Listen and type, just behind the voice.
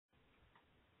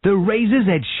The Razor's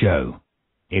Edge Show.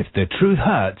 If the truth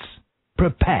hurts,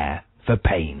 prepare for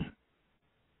pain.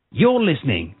 You're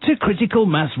listening to Critical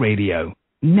Mass Radio.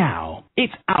 Now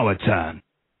it's our turn.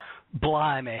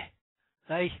 Blimey.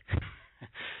 Hey,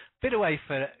 been away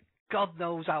for God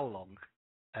knows how long.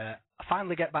 I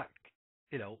finally get back,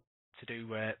 to do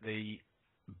the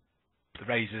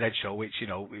Razor's Edge Show, which,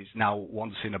 is now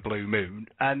once in a blue moon,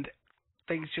 and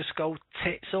things just go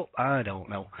tits up. I don't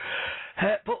know.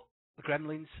 But the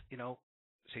Gremlins,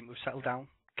 seem to have settled down,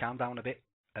 calmed down a bit.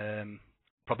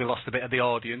 Probably lost a bit of the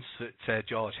audience that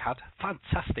George had.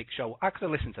 Fantastic show. I could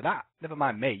have listened to that. Never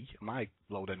mind me, my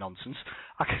load of nonsense.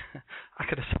 I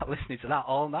could have sat listening to that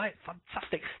all night.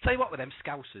 Fantastic. Tell you what with them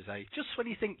Scousers, just when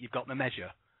you think you've got the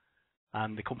measure,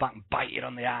 and they come back and bite you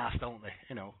on the arse, don't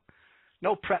they?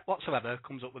 No prep whatsoever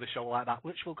comes up with a show like that,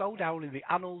 which will go down in the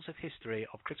annals of history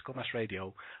of Critical Mass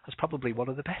Radio as probably one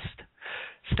of the best.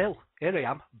 Still, here I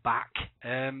am, back.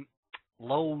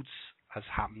 Loads has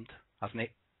happened, hasn't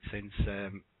it, since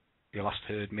you last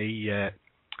heard me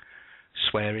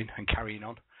swearing and carrying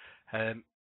on.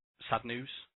 Sad news.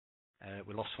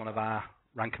 We lost one of our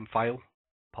rank and file,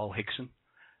 Paul Higson,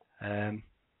 a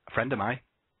friend of mine,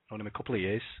 known him a couple of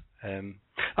years.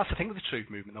 That's the thing with the truth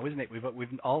movement, though, isn't it?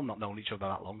 We've all not known each other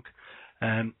that long,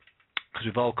 because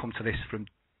we've all come to this from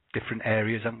different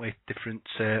areas, haven't we? Different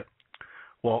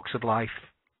walks of life,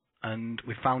 and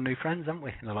we've found new friends, haven't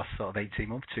we? In the last sort of 18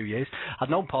 months, 2 years. I'd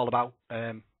known Paul about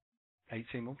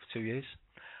 18 months, 2 years,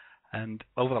 and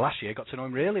over the last year, got to know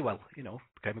him really well.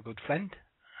 Became a good friend,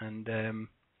 and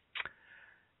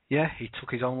he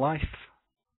took his own life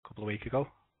a couple of weeks ago,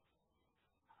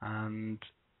 and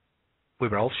we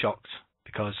were all shocked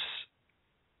because,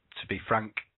 to be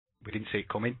frank, we didn't see it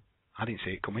coming. I didn't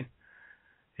see it coming.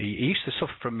 He used to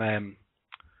suffer from a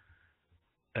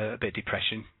bit of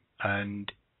depression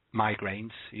and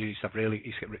migraines. He used to have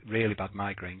really bad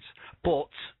migraines. But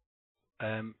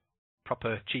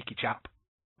proper cheeky chap,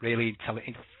 really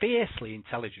intelligent, fiercely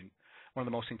intelligent, one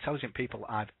of the most intelligent people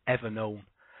I've ever known.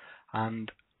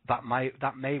 And that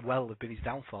may well have been his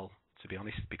downfall, to be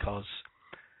honest, because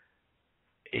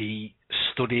he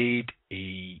studied,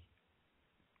 he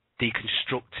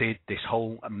deconstructed this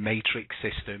whole matrix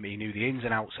system. He knew the ins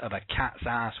and outs of a cat's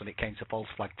ass when it came to false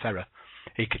flag terror.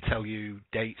 He could tell you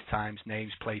dates, times,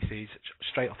 names, places,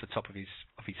 straight off the top of his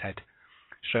head,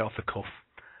 straight off the cuff.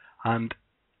 And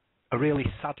a really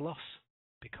sad loss,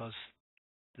 because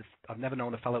I've never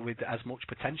known a fellow with as much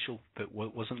potential that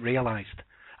wasn't realised.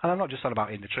 And I'm not just on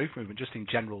about in the truth movement, just in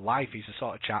general life. He's the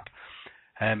sort of chap,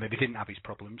 if he didn't have his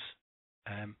problems,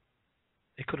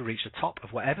 he could have reached the top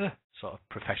of whatever sort of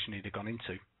profession he'd have gone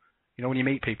into. When you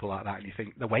meet people like that and you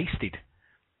think they're wasted,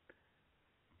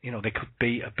 they could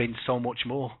have been so much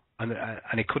more, and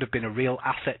it could have been a real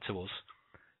asset to us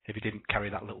if he didn't carry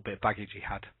that little bit of baggage he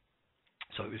had.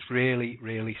 So it was really,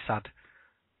 really sad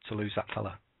to lose that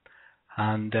fella.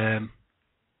 And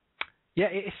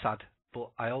it is sad,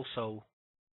 but I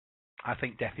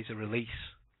think death is a release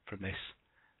from this.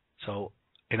 So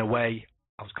in a way,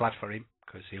 I was glad for him,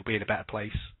 because he'll be in a better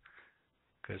place.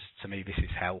 Because to me, this is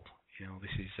hell.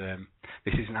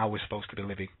 This isn't how we're supposed to be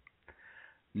living.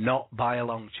 Not by a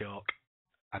long chalk.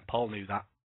 And Paul knew that,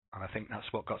 and I think that's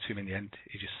what got to him in the end.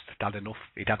 He just had enough.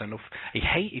 He'd had enough. He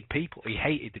hated people. He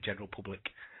hated the general public.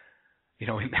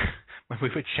 When we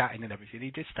were chatting and everything,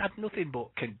 he just had nothing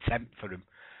but contempt for them.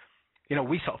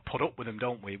 We sort of put up with them,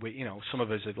 don't we? Some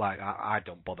of us are like, I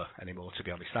don't bother anymore, to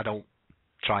be honest. I don't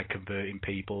try converting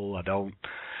people. I don't,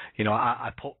 I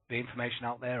put the information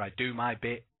out there. I do my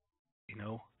bit,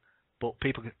 But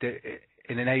people,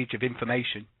 in an age of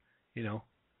information,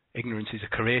 ignorance is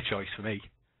a career choice for me.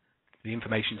 The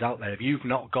information's out there. If you've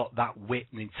not got that wit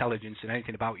and intelligence and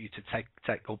anything about you to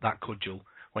take up that cudgel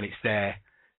when it's there,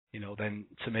 then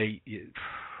to me,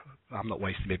 I'm not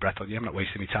wasting my breath on you. I'm not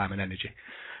wasting my time and energy.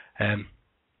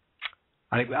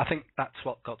 I think that's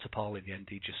what got to Paul in the end.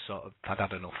 He just sort of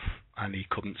had enough, and he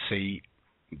couldn't see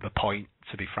the point,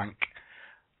 to be frank.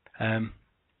 And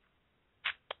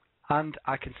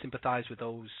I can sympathise with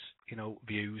those,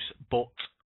 views, but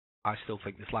I still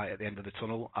think there's light at the end of the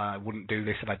tunnel. I wouldn't do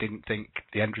this if I didn't think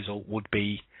the end result would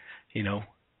be,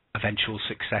 eventual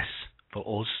success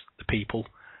for us, the people,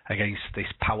 against this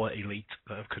power elite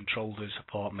that have controlled us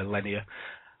for millennia,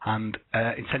 and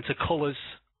in sense of colours,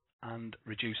 and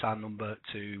reduce our number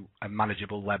to a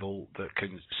manageable level that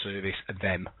can service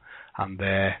them and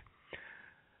their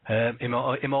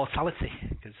immortality,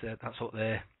 because that's what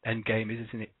their end game is,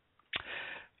 isn't it?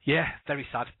 Yeah, very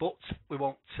sad, but we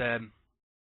won't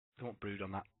brood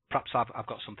on that. Perhaps I've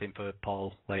got something for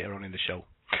Paul later on in the show.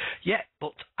 Yeah,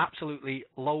 but absolutely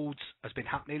loads has been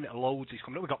happening. Loads is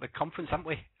coming up. We've got the conference, haven't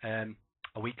we?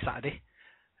 A week Saturday.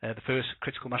 The first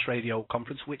Critical Mass Radio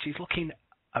conference, which is looking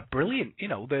brilliant. You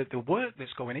know, the work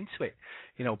that's going into it,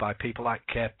 you know, by people like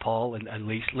Paul and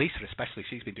Lisa especially.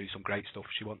 She's been doing some great stuff.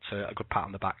 She wants a good pat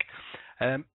on the back.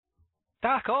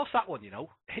 Dark horse, that one, you know.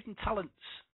 Hidden talents.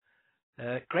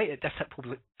 Great at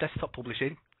desktop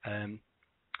publishing,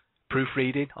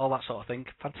 proofreading, all that sort of thing.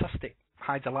 Fantastic.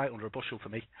 Hides a light under a bushel for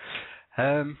me.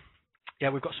 Yeah,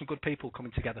 we've got some good people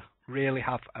coming together. Really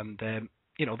have. And,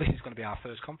 you know, this is going to be our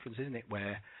first conference, isn't it,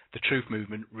 where the truth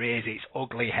movement rears its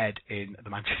ugly head in the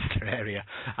Manchester area.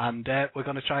 And we're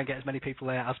going to try and get as many people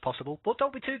there as possible. But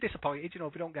don't be too disappointed, you know,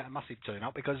 if we don't get a massive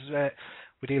turnout, because we're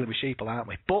dealing with sheeple, aren't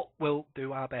we? But we'll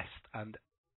do our best, and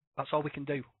that's all we can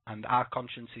do. And our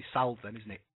conscience is salved then,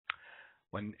 isn't it,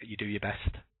 when you do your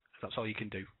best. That's all you can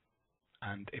do.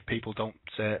 And if people don't,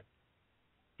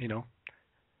 you know,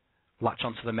 latch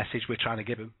onto the message we're trying to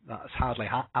give them, that's hardly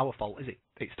our fault, is it?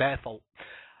 It's their fault.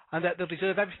 And they'll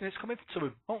deserve everything that's coming to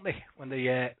them, won't they, when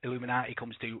the Illuminati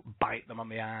comes to bite them on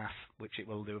the arse, which it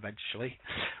will do eventually.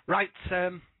 Right,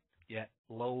 yeah,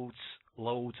 loads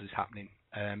is happening.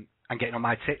 I'm getting on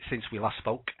my tits since we last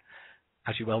spoke.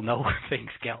 As you well know,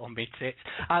 things get on my tits.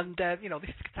 And, you know,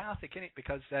 this is cathartic, isn't it?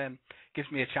 Because it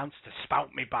gives me a chance to spout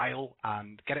my bile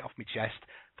and get it off my chest.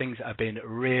 Things that have been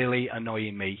really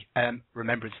annoying me.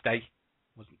 Remembrance Day,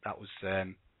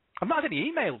 I've not had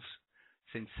any emails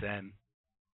since,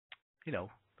 you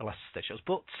know, the last shows.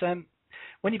 But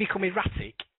when you become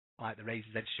erratic, like the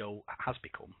Razor's Edge show has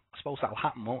become, I suppose that'll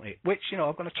happen, won't it? Which, you know,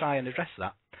 I'm going to try and address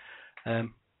that.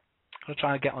 I'm going to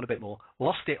try and get on a bit more.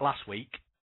 Lost it last week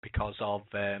because of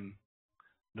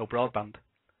no broadband.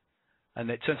 And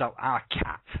it turns out our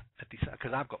cat,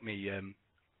 because I've got my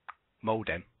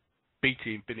modem,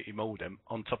 BT Infinity modem,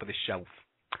 on top of this shelf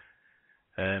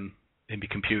in my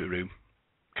computer room.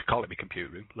 I could call it my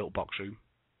computer room, little box room.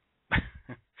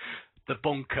 The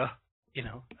bunker, you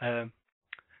know,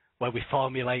 where we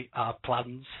formulate our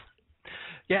plans.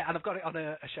 Yeah, and I've got it on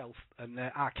a shelf, and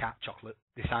our cat, Chocolate,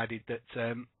 decided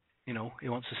that, you know, he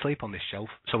wants to sleep on this shelf,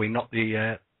 so he knocked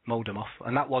the modem off.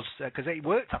 And that was, because it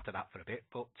worked after that for a bit,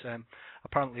 but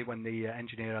apparently when the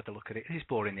engineer had a look at it, he's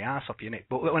boring the arse off you, innit?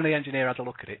 But when the engineer had a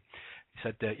look at it, he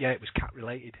said, yeah, it was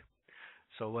cat-related.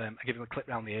 So I gave him a clip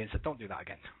round the ear and said, don't do that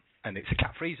again. And it's a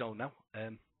cat-free zone now, for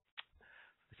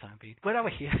the time being. Where are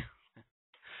we here?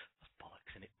 That's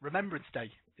bollocks, innit? Remembrance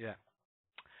Day, yeah.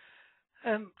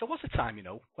 There was a time, you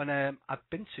know, when I'd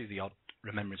been to the odd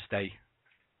Remembrance Day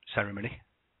ceremony,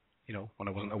 you know, when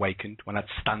I wasn't awakened, when I'd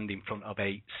stand in front of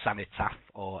a cenotaph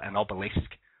or an obelisk,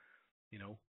 you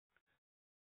know,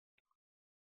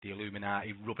 the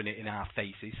Illuminati rubbing it in our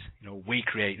faces. You know, we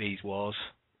create these wars,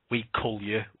 we cull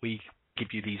you, we give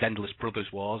you these endless brothers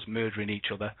wars, murdering each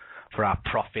other for our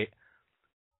profit,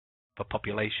 for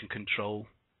population control,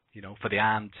 you know, for the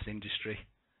arms industry,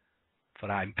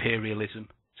 for our imperialism,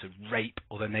 to rape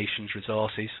other nations'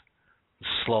 resources,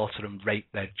 slaughter and rape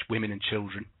their women and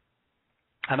children.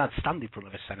 And I'd stand in front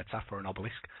of a cenotaph or an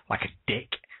obelisk like a dick,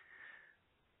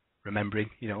 remembering,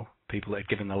 you know, people that had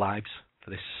given their lives for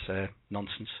this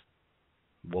nonsense.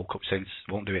 Woke up since,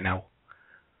 won't do it now.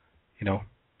 You know,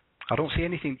 I don't see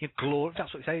anything.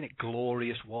 That's what it's saying. It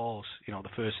glorious wars. You know, the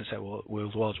First and Second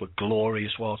World Wars were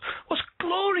glorious wars. What's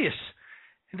glorious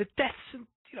in the deaths and,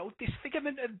 you know,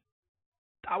 disfigurement of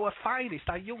our finest,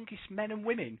 our youngest men and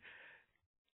women,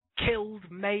 killed,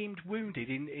 maimed, wounded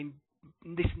in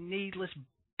this needless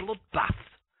bloodbath,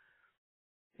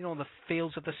 you know, on the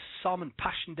fields of the Somme and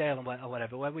Passchendaele or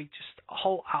whatever, where we just,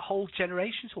 our whole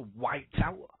generations were wiped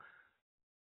out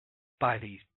by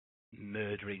these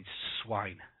murdering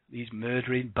swine, these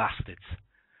murdering bastards.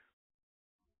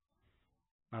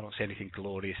 I don't see anything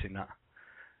glorious in that.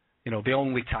 You know, the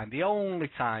only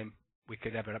time we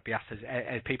could ever be asked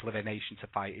as people of a nation to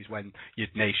fight is when your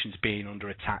nation's being under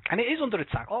attack. And it is under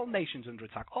attack. All nations are under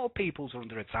attack. All peoples are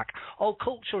under attack. All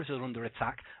cultures are under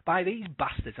attack by these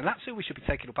bastards. And that's who we should be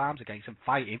taking up arms against and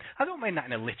fighting. I don't mean that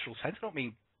in a literal sense. I don't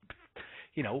mean,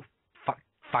 you know,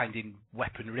 finding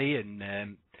weaponry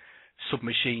and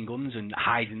submachine guns and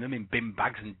hiding them in bin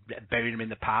bags and burying them in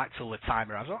the park till the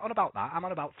time arrives. I'm not on about that. I'm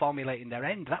on about formulating their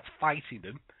end. That's fighting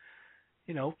them,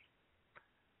 you know.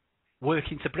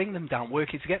 Working to bring them down,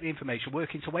 working to get the information,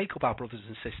 working to wake up our brothers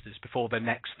and sisters before the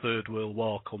next Third World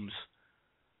War comes,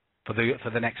 for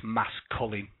the next mass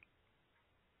culling.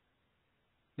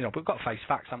 You know, but we've got to face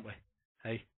facts, haven't we?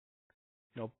 Hey,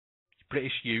 you know,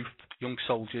 British youth, young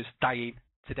soldiers dying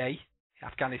today,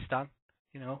 Afghanistan,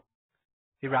 you know,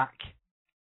 Iraq,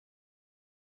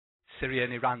 Syria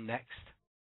and Iran next,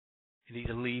 in these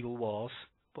illegal wars.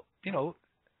 But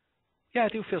yeah, I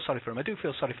do feel sorry for them. I do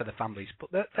feel sorry for the families, but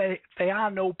they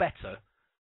are no better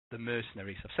than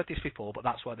mercenaries. I've said this before, but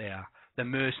that's what they are. They're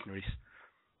mercenaries.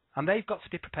 And they've got to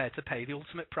be prepared to pay the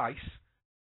ultimate price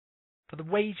for the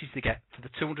wages they get, for the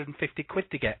 250 quid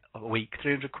they get a week,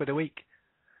 300 quid a week.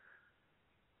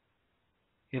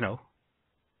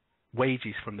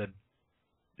 Wages from the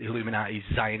Illuminati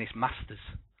Zionist masters.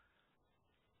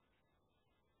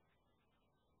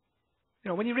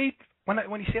 When you read, when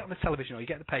you see it on the television or you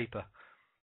get the paper,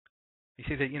 you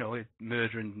see that,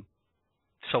 murdering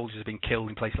soldiers have been killed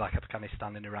in places like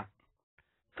Afghanistan and Iraq.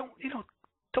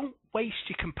 Don't waste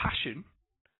your compassion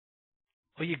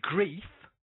or your grief.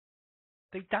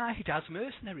 They died as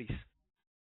mercenaries.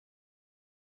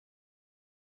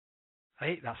 I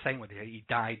hate that saying where he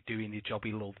died doing the job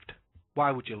he loved.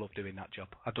 Why would you love doing that job?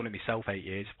 I've done it myself 8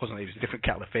 years. It was a different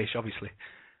kettle of fish, obviously,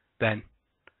 then.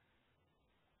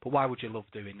 But why would you love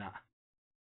doing that?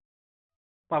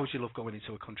 Why would you love going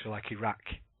into a country like Iraq,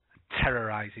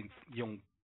 terrorising young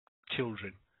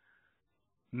children,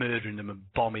 murdering them and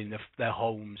bombing their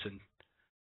homes and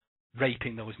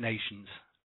raping those nations?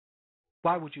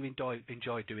 Why would you enjoy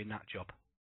doing that job?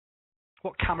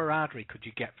 What camaraderie could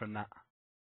you get from that?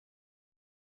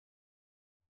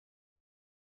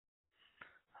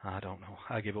 I don't know.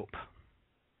 I give up.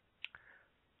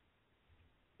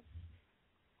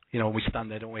 We stand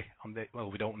there, don't we?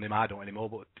 We don't. I don't anymore.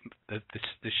 But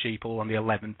the sheeple on the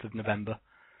 11th of November,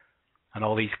 and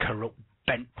all these corrupt,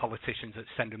 bent politicians that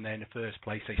send them there in the first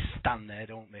place, they stand there,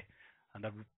 don't they? And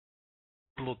the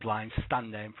bloodlines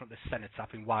stand there in front of the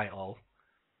cenotaph in Whitehall,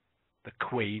 the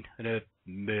Queen and her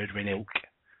murdering ilk.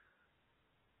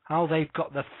 How they've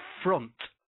got the front.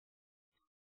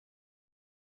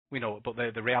 We know, but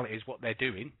the reality is what they're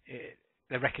doing.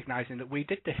 They're recognising that we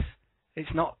did this.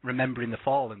 It's not remembering the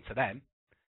fallen to them.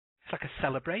 It's like a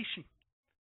celebration.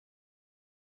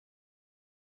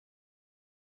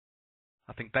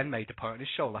 I think Ben made the point on his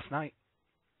show last night,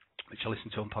 which I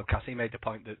listened to on podcast. He made the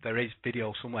point that there is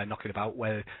video somewhere knocking about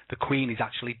where the Queen is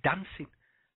actually dancing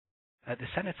at the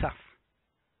cenotaph.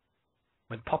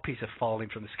 When poppies are falling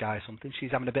from the sky or something,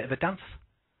 she's having a bit of a dance.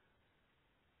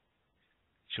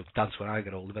 She'll dance when I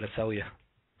get older, but I tell you,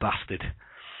 bastard.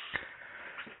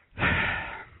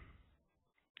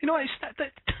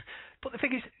 But the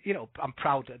thing is, I'm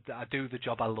proud that I do the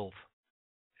job I love.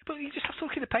 But you just have to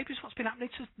look at the papers, what's been happening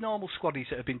to normal squaddies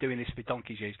that have been doing this for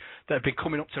donkey's years, that have been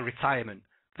coming up to retirement.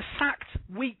 They're sacked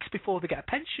weeks before they get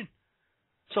a pension.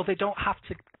 So they don't have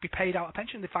to be paid out a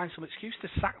pension. They find some excuse to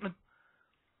sack them.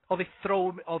 Or they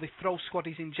throw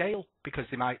squaddies in jail because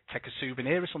they might take a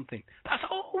souvenir or something. That's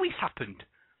always happened.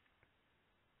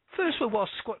 First World War,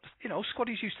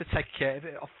 squaddies used to take care of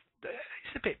it.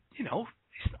 It's a bit, it's not,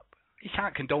 you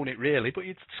can't condone it really, but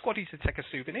squaddies would take a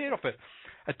souvenir off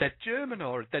a dead German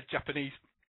or a dead Japanese.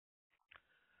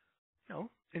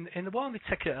 In the war, they'd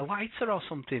take a lighter or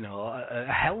something, or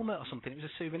a helmet or something. It was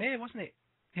a souvenir, wasn't it?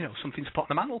 Something to put on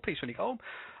the mantelpiece when you go home.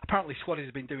 Apparently, squaddies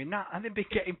have been doing that, and they've been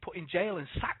getting put in jail and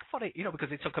sacked for it, because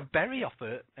they took a berry off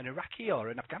an Iraqi or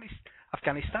an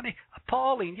Afghanistani.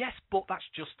 Appalling, yes, but that's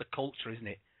just the culture, isn't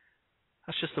it?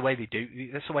 That's just the way they do.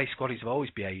 That's the way squaddies have always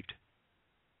behaved.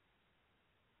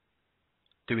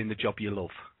 Doing the job you love.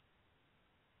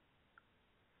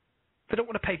 They don't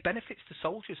want to pay benefits to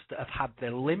soldiers that have had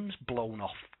their limbs blown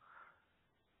off.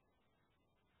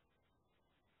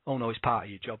 Oh no, it's part of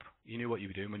your job. You knew what you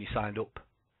were doing when you signed up.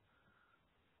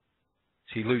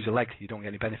 So you lose a leg, you don't get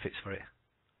any benefits for it.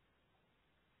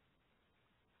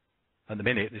 At the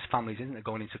minute, there's families, isn't there,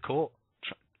 going into court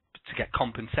to get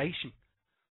compensation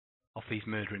off these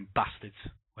murdering bastards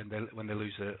when they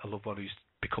lose a loved one who's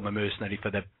become a mercenary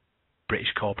for the British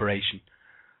corporation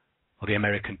or the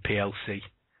American PLC.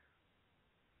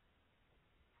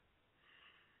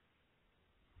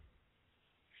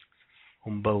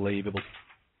 Unbelievable.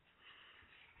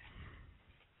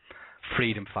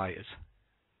 Freedom fighters.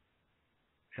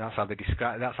 That's how they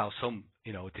describe. That's how some,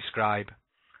 describe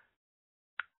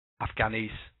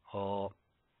Afghanis or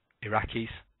Iraqis.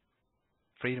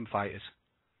 Freedom fighters.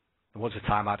 There was a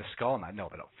time I had a scorn. No,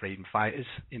 they're not freedom fighters.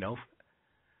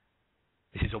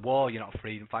 This is a war. You're not a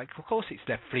freedom fighter. Of course, it's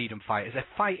their freedom fighters. They're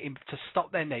fighting to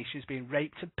stop their nations being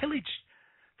raped and pillaged.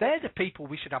 They're the people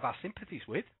we should have our sympathies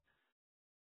with.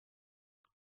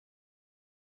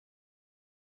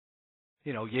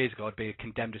 Years ago I'd be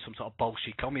condemned as some sort of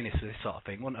Bolshevik communist or this sort of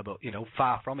thing, wouldn't I? But,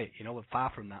 far from it,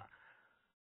 far from that.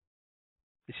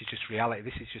 This is just reality.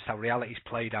 This is just how reality's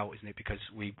played out, isn't it? Because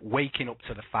we're waking up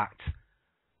to the fact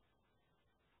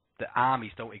that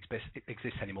armies don't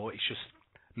exist anymore. It's just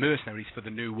mercenaries for the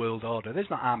New World Order. There's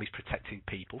not armies protecting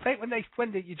people.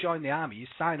 When you join the army, you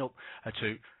sign up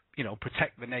to,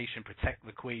 protect the nation, protect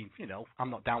the Queen. I'm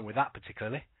not down with that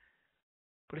particularly.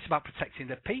 But it's about protecting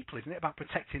the people, isn't it? About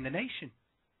protecting the nation.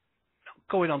 Not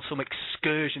going on some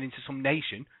excursion into some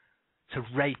nation to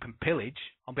rape and pillage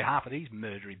on behalf of these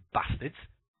murdering bastards.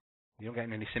 You're not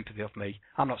getting any sympathy off me.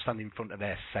 I'm not standing in front of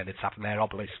their cenotaph and their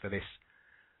obelisk for this.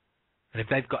 And if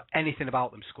they've got anything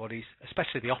about them, squaddies,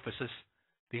 especially the officers,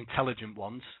 the intelligent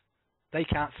ones, they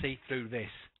can't see through this.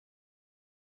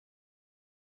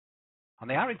 And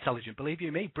they are intelligent, believe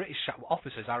you me. British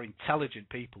officers are intelligent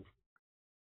people.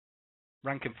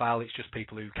 Rank and file, it's just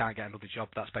people who can't get another job.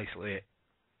 That's basically it.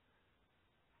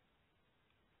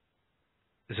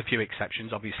 There's a few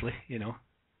exceptions, obviously,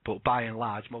 but by and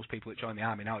large, most people that join the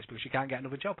army now, it's because you can't get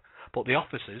another job. But the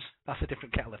officers, that's a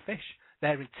different kettle of fish.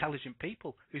 They're intelligent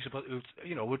people who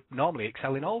would normally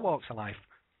excel in all walks of life.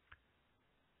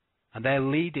 And they're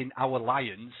leading our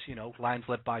lions, lions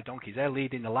led by donkeys, they're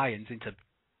leading the lions into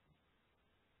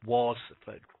wars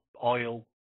for oil,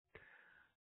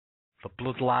 for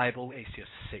blood libel. It's just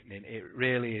sickening. It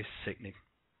really is sickening.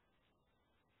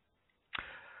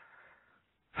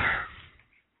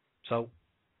 So,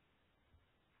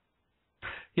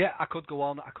 yeah, I could go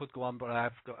on, but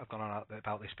I've gone on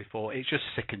about this before. It just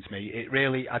sickens me. It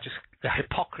really, the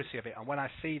hypocrisy of it. And when I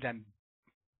see them,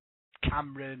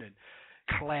 Cameron and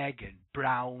Clegg and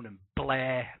Brown and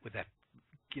Blair with their,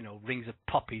 rings of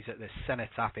poppies at the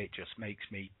cenotaph, it just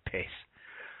makes me piss.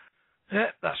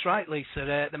 That's right,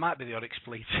 Lisa. There might be the odd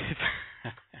expletive.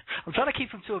 I'm trying to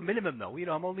keep them to a minimum, though.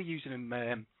 I'm only using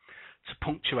them to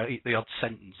punctuate the odd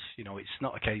sentence. It's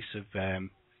not a case of,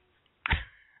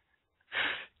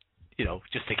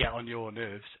 just to get on your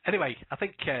nerves. Anyway, I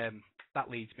think that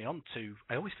leads me on to,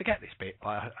 I always forget this bit, but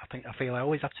I feel I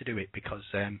always have to do it because,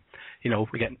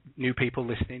 we get new people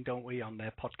listening, don't we, on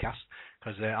their podcast,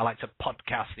 because I like to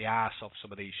podcast the arse of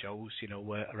some of these shows,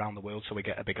 around the world, so we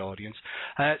get a big audience.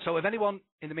 So if anyone,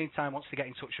 in the meantime, wants to get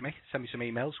in touch with me, send me some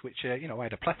emails, which, I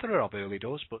had a plethora of early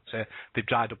doors, but they've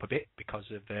dried up a bit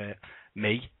because of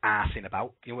me arsing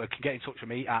about. You can get in touch with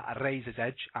me at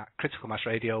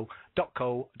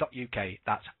razorsedge@criticalmassradio.co.uk.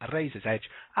 That's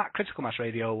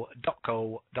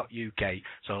razorsedge@criticalmassradio.co.uk.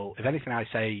 So if anything I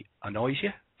say annoys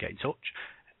you, get in touch.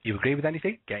 You agree with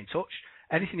anything, get in touch.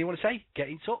 Anything you want to say, get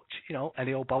in touch.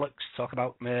 Any old bollocks, talk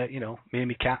about, me and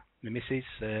my cat, my missus,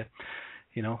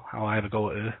 how I ever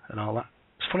go at her and all that.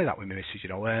 It's funny that with my missus,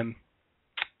 I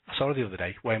saw her the other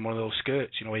day wearing one of those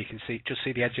skirts, where you can just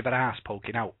see the edge of her arse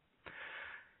poking out.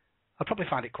 I'd probably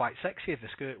find it quite sexy if the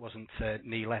skirt wasn't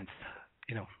knee length,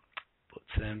 But,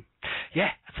 I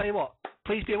tell you what,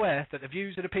 please be aware that the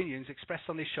views and opinions expressed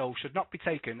on this show should not be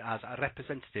taken as a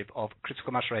representative of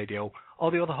Critical Mass Radio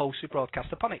or the other hosts who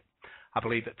broadcast upon it. I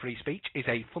believe that free speech is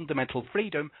a fundamental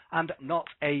freedom and not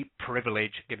a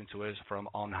privilege given to us from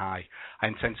on high. I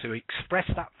intend to express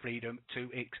that freedom to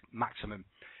its maximum.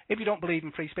 If you don't believe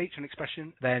in free speech and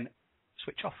expression, then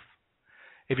switch off.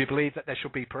 If you believe that there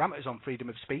should be parameters on freedom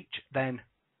of speech, then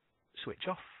switch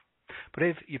off. But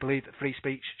if you believe that free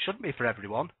speech shouldn't be for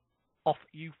everyone, off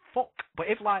you fuck. But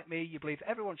if, like me, you believe that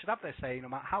everyone should have their say, no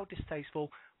matter how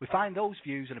distasteful, we find those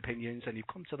views and opinions, and you've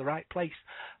come to the right place.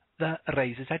 The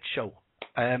Razor's Edge Show.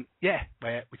 Where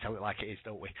we tell it like it is,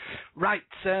 don't we? Right,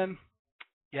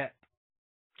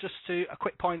 just to a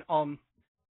quick point on,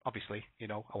 obviously,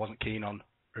 I wasn't keen on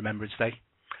Remembrance Day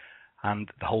and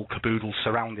the whole caboodle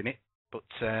surrounding it, but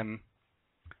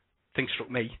things struck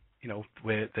me,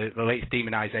 where the latest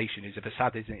demonisation is of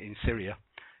Assad, isn't it, in Syria.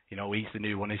 He's the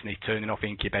new one, isn't he, turning off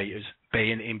incubators,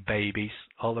 bayoneting babies,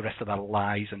 all the rest of that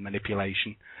lies and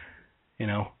manipulation,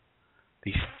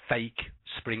 these fake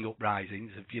spring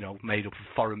uprisings of, made up of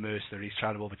foreign mercenaries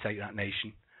trying to overtake that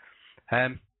nation.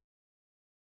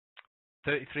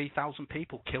 33,000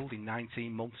 people killed in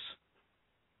 19 months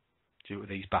due to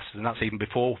these bastards, and that's even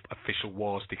before official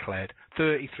wars declared.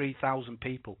 33,000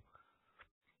 people.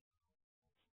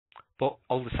 But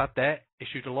Old Assad there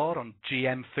issued a law on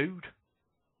GM food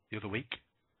the other week,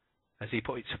 as he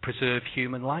put it, to preserve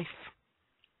human life.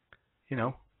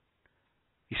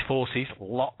 His forces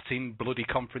locked in bloody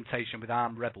confrontation with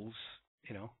armed rebels,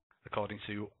 according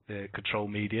to the control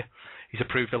media. He's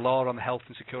approved a law on the health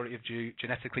and security of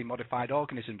genetically modified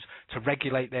organisms to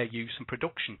regulate their use and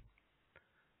production.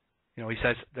 He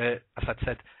says, Assad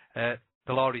said,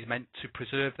 the law is meant to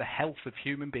preserve the health of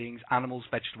human beings, animals,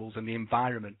 vegetables, and the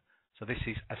environment. So this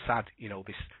is Assad,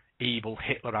 this evil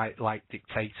Hitlerite-like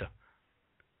dictator.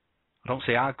 I don't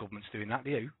see our government's doing that, do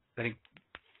you? They're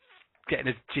getting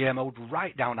us GMO'd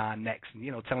right down our necks and,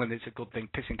 telling us it's a good thing,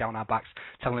 pissing down our backs,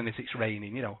 telling us it's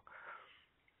raining,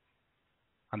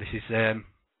 And this is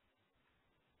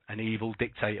an evil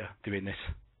dictator doing this.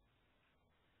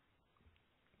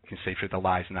 You can see through the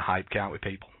lies and the hype, can't we,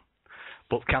 people?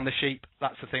 But can the sheep?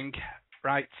 That's the thing.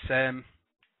 Right.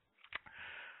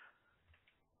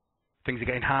 Things are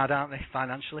getting hard, aren't they,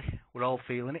 financially? We're all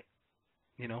feeling it.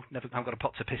 You know, I've got a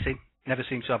pot to piss in. Never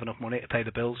seem to have enough money to pay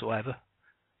the bills or whatever.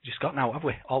 Just got now, have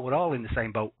we? We're all in the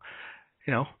same boat.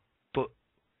 You know, but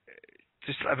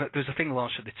there's a thing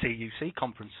launched at the TUC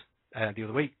conference the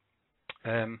other week.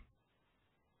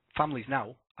 Families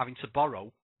now having to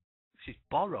borrow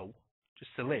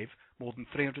just to live more than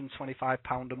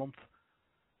 £325 a month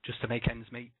just to make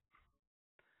ends meet.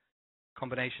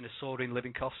 Combination of soaring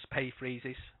living costs, pay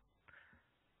freezes,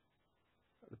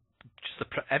 just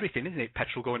everything, isn't it?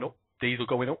 Petrol going up, diesel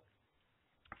going up,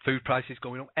 food prices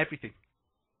going up, everything.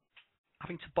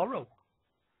 Having to borrow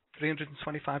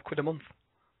 £325 a month.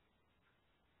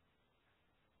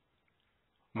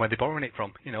 Where they're borrowing it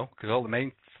from, you know, because all the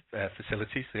main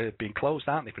facilities are being closed,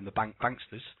 aren't they, from the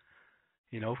banksters?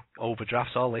 You know,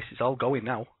 overdrafts, all this, it's all going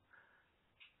now.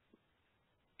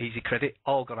 Easy credit,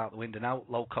 all gone out the window now.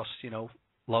 Low cost, you know,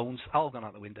 loans, all gone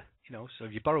out the window. You know, so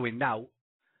if you're borrowing now,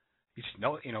 you just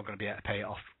know you're not going to be able to pay it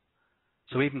off.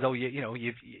 So even though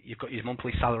you've got your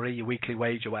monthly salary, your weekly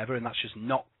wage or whatever, and that's just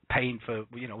not paying for,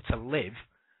 you know, to live,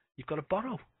 you've got to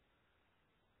borrow.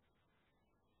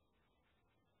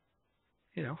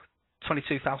 You know,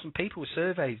 22,000 people were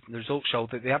surveyed, and the results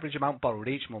showed that the average amount borrowed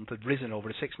each month had risen over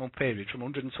a 6-month period from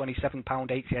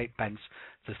 £127.88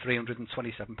 to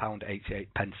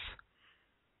 £327.88.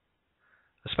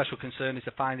 A special concern is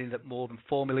the finding that more than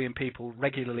 4 million people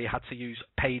regularly had to use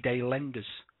payday lenders.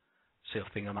 See a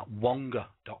thing on that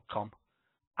Wonga.com.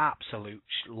 Absolute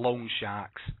loan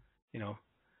sharks, you know,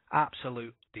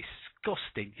 absolute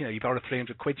disgusting. You know, you borrow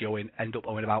 300 quid, you end up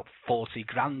owing about 40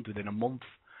 grand within a month.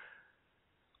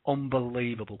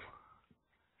 Unbelievable.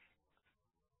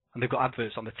 And they've got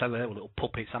adverts on the telly there with little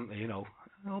puppets, haven't they, you know.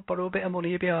 Oh, borrow a bit of money,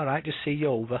 you'll be alright, just see you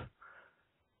over.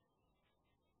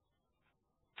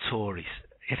 Tories,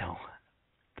 you know.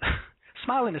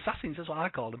 Smiling assassins, that's what I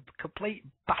call them. Complete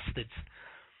bastards.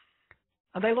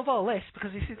 And they love all this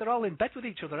because you see they're all in bed with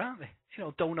each other, aren't they? You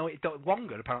know,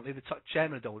 Wonga, apparently, the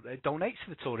chairman, donates to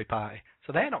the Tory party.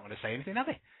 So they're not going to say anything, are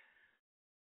they?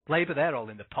 Labour, they're all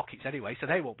in the pockets anyway, so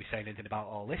they won't be saying anything about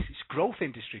all this. It's growth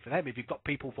industry for them. If you've got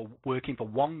people working for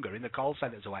Wonga in the call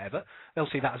centres or whatever, they'll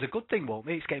see that as a good thing, won't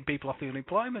they? It's getting people off the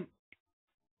unemployment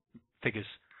figures.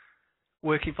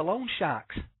 Working for loan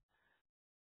sharks.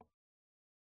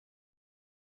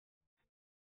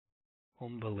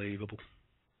 Unbelievable.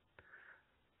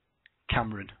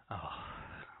 Cameron. Oh,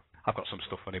 I've got some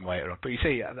stuff on him later on. But you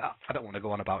see, I don't want to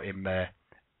go on about him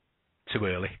too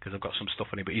early because I've got some stuff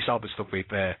on him. But you saw the stuff with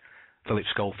Philip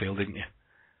Schofield, didn't you?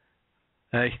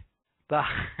 Hey,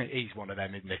 he's one of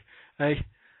them, isn't he? Hey,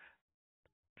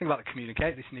 think about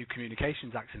this new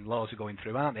Communications Act and laws are going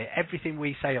through, aren't they? Everything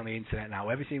we say on the internet now,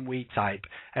 everything we type,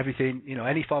 everything, you know,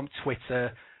 any form of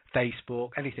Twitter,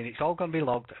 Facebook, anything, it's all going to be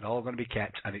logged and all going to be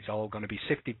kept and it's all going to be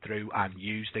sifted through and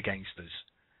used against us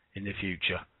in the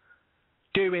future.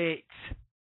 Do it!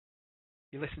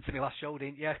 You listened to me last show,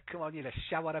 didn't you? Come on, you're a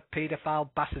shower of paedophile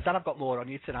bastards. And I've got more on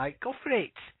you tonight. Go for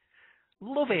it.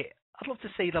 Love it. I'd love to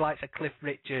see the likes of Cliff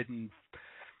Richard and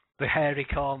the hairy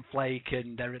cornflake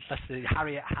and the rest of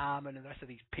Harriet Harman and the rest of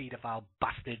these paedophile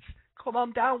bastards. Come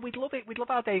on down. We'd love it. We'd love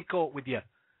our day in court with you.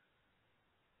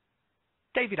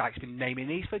 David Icke's been naming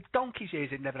these for donkey's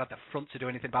years. He'd never had the front to do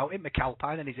anything about it.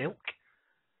 McAlpine and his ilk.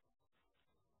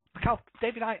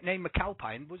 David Icke named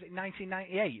McAlpine, was it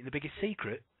 1998, The Biggest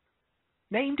Secret?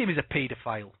 Named him as a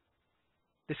paedophile.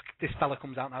 This fella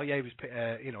comes out now, yeah, he was,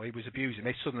 he was abusing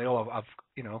me. Suddenly, I've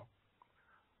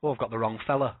got the wrong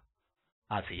fella.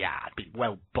 I'd say, yeah, I'd be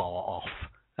well bought off.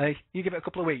 Hey, you give it a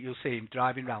couple of weeks, you'll see him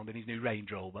driving round in his new Range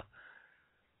Rover.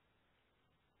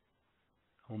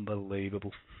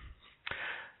 Unbelievable.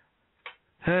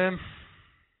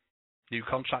 New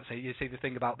contracts. You see the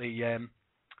thing about the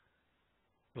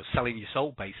selling your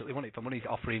soul, basically, wasn't it, for money,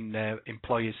 offering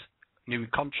employers new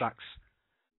contracts,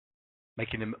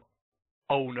 making them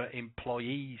owner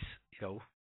employees, you know,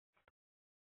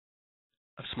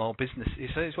 of small business.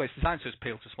 It's designed to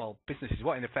appeal to small businesses.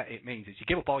 What in effect it means is you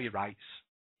give up all your rights,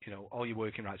 you know, all your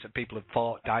working rights that people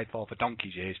have died for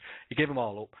donkey's years. You give them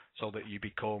all up so that you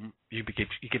give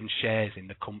them shares in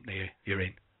the company you're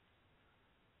in.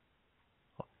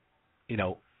 You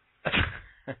know,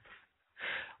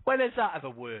 when has that ever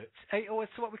worked? Hey,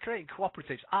 it's what we're creating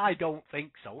cooperatives. I don't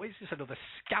think so. It's just another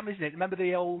scam, isn't it? Remember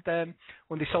the old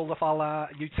when they sold off all our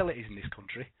utilities in this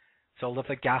country? Sold off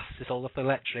the gas, they sold off the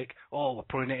electric. Oh, we're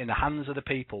putting it in the hands of the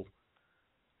people.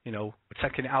 You know, we're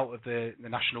taking it out of the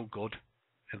national good,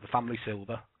 of the family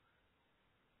silver,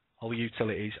 all the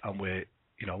utilities, and we're,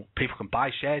 you know, people can buy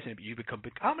shares in it, but you become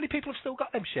big. How many people have still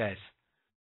got them shares?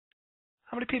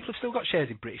 How many people have still got shares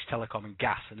in British Telecom and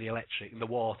gas and the electric and the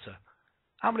water?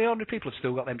 How many ordinary people have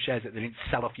still got them shares that they didn't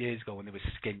sell off years ago when they were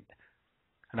skint?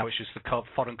 And now it's just the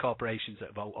foreign corporations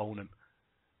that own them,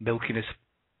 milking us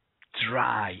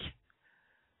dry.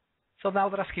 So now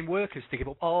they're asking workers to give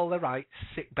up all their rights,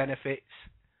 sick benefits,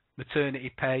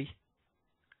 maternity pay.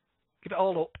 Give it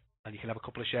all up, and you can have a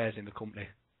couple of shares in the company.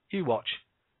 You watch.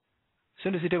 As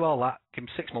soon as they do all that, give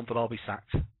them 6 months, they'll all be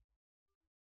sacked.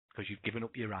 Because you've given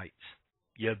up your rights.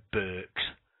 Your Burks.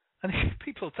 And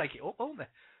people will take it up, won't they?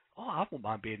 Oh, I wouldn't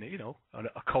mind being, you know,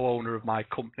 a co-owner of my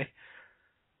company.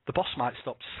 The boss might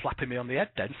stop slapping me on the head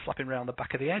then, slapping around the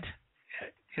back of the head.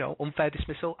 You know, unfair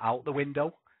dismissal, out the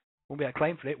window. Won't be able to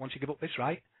claim for it once you give up this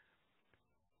right.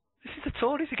 This is the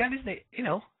Tories again, isn't it? You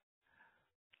know,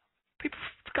 people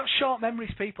have got short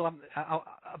memories, people,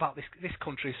 about this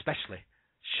country especially.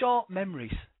 Short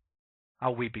memories.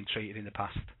 How we've been treated in the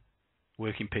past.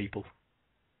 Working people.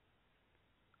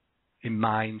 In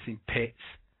mines, in pits,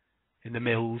 in the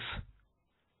mills.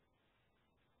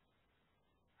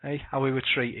 Hey, how we were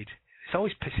treated. It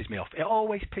always pisses me off. It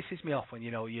always pisses me off when, you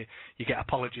know, you get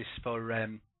apologies for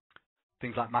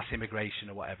things like mass immigration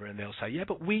or whatever, and they'll say, yeah,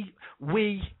 but we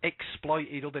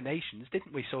exploited other nations,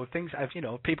 didn't we? So if things have, you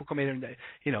know, people come in and,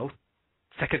 you know,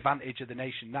 take advantage of the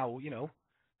nation now, you know,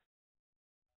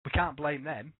 we can't blame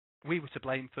them. We were to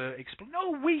blame for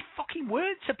No, we fucking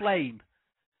weren't to blame.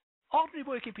 Ordinary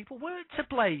working people weren't to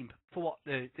blame for what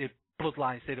the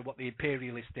bloodlines did, or what the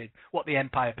imperialists did, what the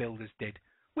empire builders did.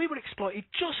 We were exploited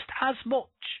just as much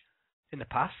in the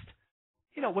past.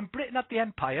 You know, when Britain had the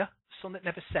empire, sun that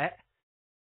never set,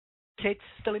 kids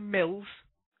still in mills,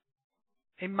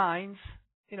 in mines,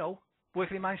 you know,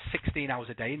 working in mines 16 hours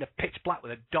a day in the pitch black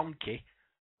with a donkey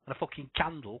and a fucking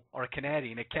candle or a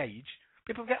canary in a cage.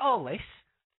 People get all this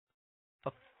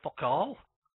for fuck all.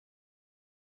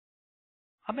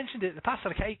 I mentioned it in the past,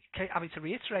 and I keep having to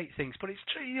reiterate things, but it's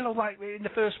true, you know, like in the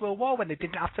First World War when they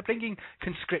didn't have to bring in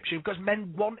conscription because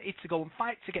men wanted to go and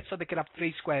fight to get so they could have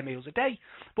 3 square meals a day,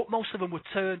 but most of them were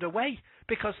turned away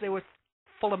because they were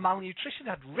full of malnutrition,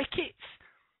 they had rickets.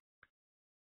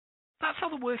 That's how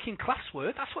the working class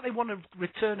were. That's what they want to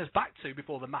return us back to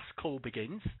before the mass cull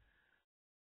begins.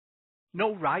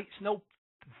 No rights,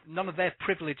 none of their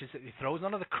privileges that they throw,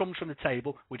 none of the crumbs from the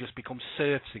table. We just become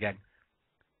serfs again.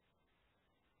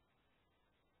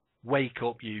 Wake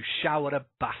up, you shower of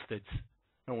bastards.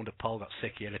 No wonder Paul got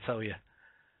sick here, I tell you.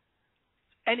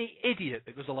 Any idiot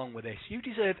that goes along with this, you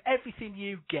deserve everything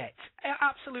you get.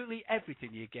 Absolutely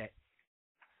everything you get.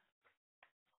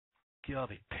 God,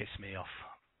 they piss me off.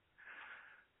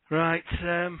 Right,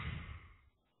 I've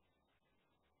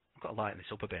got to lighten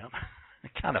this up a bit. I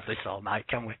can't have this all night,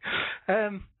 can we?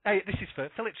 Hey, this is for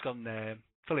Philip's gone.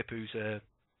 Philip, who's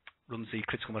runs the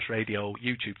Critical Mass Radio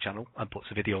YouTube channel and puts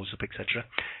the videos up, etc.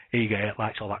 He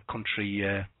likes all that country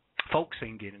folk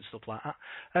singing and stuff like that.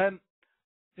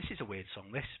 This is a weird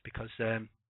song, this, because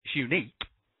it's unique,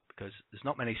 because there's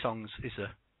not many songs, is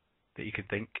there, that you can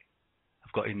think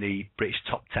I've got in the British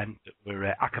top 10 that were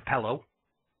a cappello,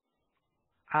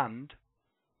 and,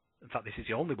 in fact, this is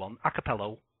the only one, a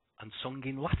cappello and sung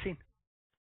in Latin.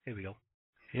 Here we go.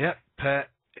 Yep.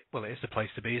 Well, it is the place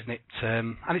to be, isn't it?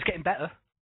 And it's getting better,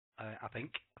 I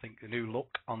think. I think the new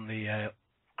look on the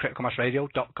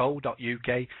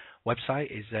criticalmassradio.co.uk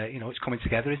website is, it's coming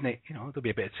together, isn't it? You know, there'll be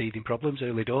a bit of teething problems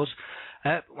early doors.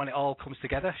 When it all comes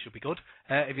together, should be good.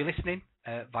 If you're listening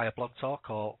via Blog Talk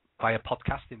or via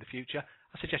podcast in the future,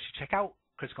 I suggest you check out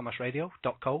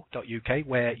criticalmassradio.co.uk,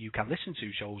 where you can listen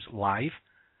to shows live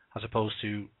as opposed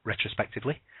to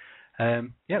retrospectively.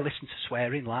 Listen to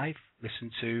Swearing live.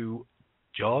 Listen to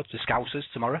George, the Scousers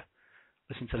tomorrow.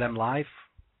 Listen to them live.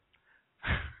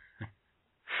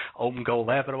 Open goal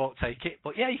there, but I won't take it.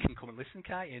 But yeah, you can come and listen,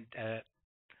 can't you? And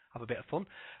have a bit of fun.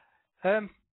 And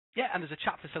there's a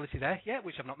chat facility there,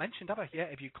 which I've not mentioned, have I? Yeah,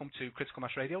 if you come to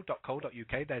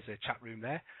criticalmassradio.co.uk, there's a chat room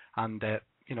there, and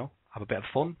have a bit of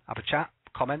fun, have a chat,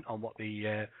 comment on what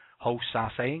the hosts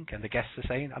are saying and the guests are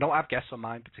saying. I don't have guests on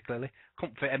mine particularly.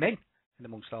 Couldn't fit them in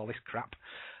amongst all this crap.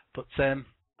 But it's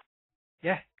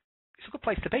a good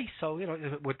place to be. So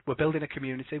we're building a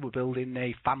community, we're building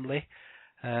a family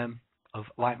of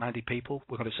like-minded people.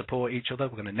 We're going to support each other.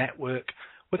 We're going to network.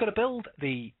 We're going to build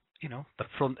the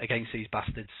front against these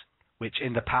bastards. Which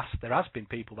in the past there has been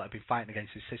people that have been fighting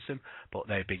against this system, but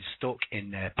they've been stuck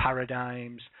in their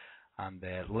paradigms and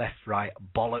their left-right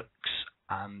bollocks,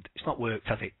 and it's not worked,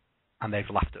 has it? And they've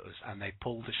laughed at us and they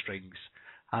pulled the strings,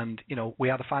 And, we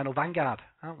are the final vanguard,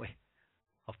 aren't we,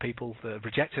 of people that have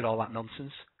rejected all that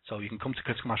nonsense. So you can come to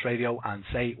Critical Mass Radio and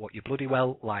say what you bloody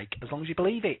well like, as long as you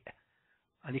believe it.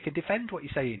 And you can defend what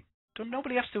you're saying.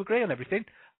 Nobody has to agree on everything.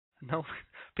 No,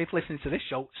 people listening to this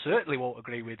show certainly won't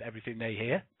agree with everything they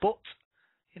hear. But,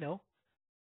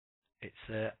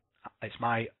 it's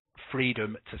my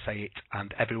freedom to say it,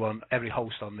 and every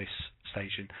host on this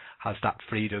station has that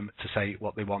freedom to say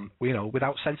what they want,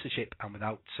 without censorship and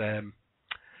without the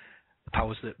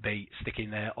powers that be sticking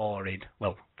their oar in.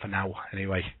 Well, for now,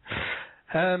 anyway.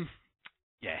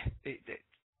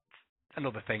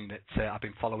 Another thing that I've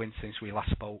been following since we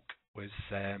last spoke was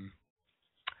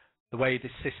the way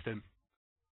this system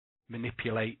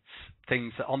manipulates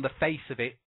things that on the face of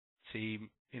it seem,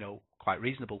 quite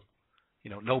reasonable.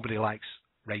 Nobody likes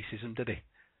racism, do they?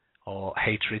 Or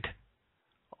hatred,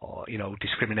 or,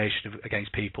 discrimination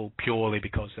against people purely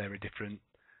because they're a different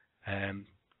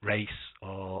race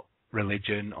or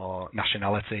religion or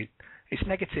nationality. It's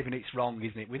negative and it's wrong,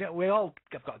 isn't it? We all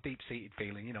have got a deep-seated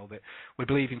feeling, that we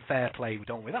believe in fair play,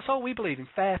 don't we? That's all we believe in,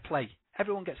 fair play.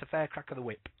 Everyone gets a fair crack of the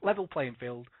whip, level playing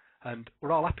field, and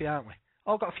we're all happy, aren't we?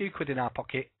 All got a few quid in our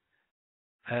pocket.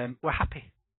 We're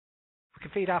happy. We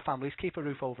can feed our families, keep a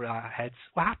roof over our heads.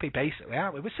 We're happy, basically,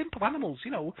 aren't we? We're simple animals,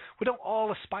 We don't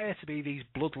all aspire to be these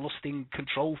bloodlusting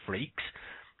control freaks.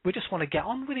 We just want to get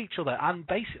on with each other, and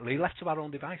basically, left to our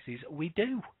own devices, we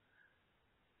do.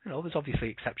 There's obviously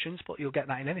exceptions, but you'll get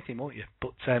that in anything, won't you?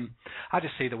 But I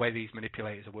just see the way these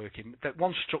manipulators are working. That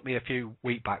one struck me a few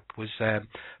weeks back was a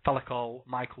fella called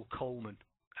Michael Coleman,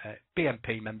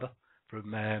 BNP member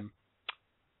from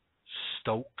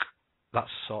Stoke, that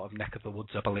sort of neck of the woods,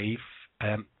 I believe.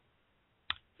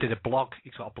 Did a blog.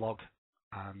 He's got a blog,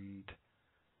 and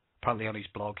apparently on his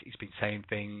blog he's been saying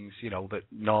things, that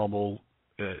normal,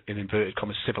 in inverted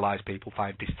commas, civilised people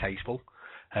find distasteful.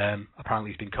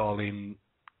 Apparently he's been calling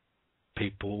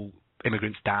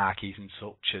immigrants darkies and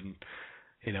such, and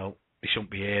they shouldn't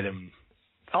be here, and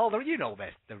all the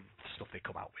stuff they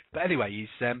come out with. But anyway,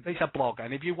 he's a blog,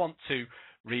 and if you want to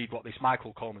read what this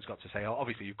Michael Coleman's got to say,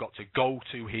 obviously you've got to go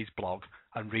to his blog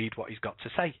and read what he's got to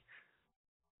say.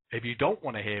 If you don't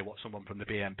want to hear what someone from the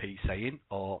BNP is saying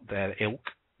or their ilk,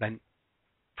 then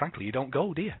frankly you don't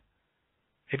go, do you?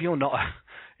 If you're not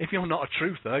a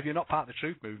truther, if you're not part of the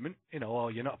truth movement, or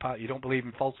you don't believe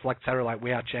in false flag terror like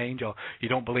We Are Change, or you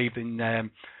don't believe in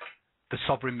the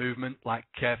sovereign movement like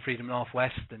Freedom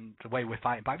Northwest and the way we're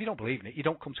fighting back, if you don't believe in it, you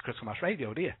don't come to Critical Mass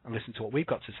Radio, do you, and listen to what we've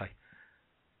got to say.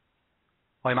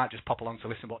 Or you might just pop along to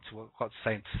listen to what we've got to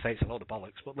say and to say it's a load of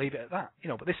bollocks, but leave it at that.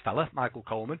 But this fella, Michael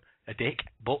Coleman, a dick,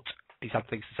 but he's had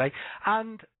things to say,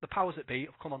 and the powers that be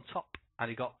have come on top, and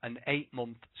he got an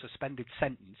 8-month suspended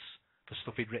sentence for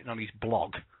stuff he'd written on his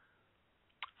blog,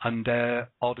 and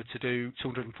ordered to do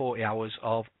 240 hours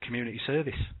of community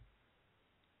service.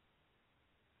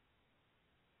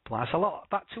 But that's a lot.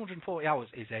 That 240 hours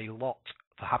is a lot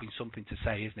for having something to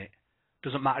say, isn't it?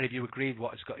 Doesn't matter if you agree with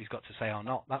what he's got to say or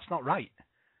not. That's not right.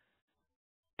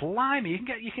 Blimey,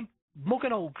 you can mug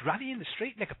an old granny in the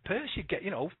street, nick a purse, you'd get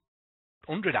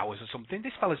 100 hours or something.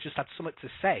 This fella's just had something to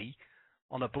say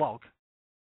on a blog.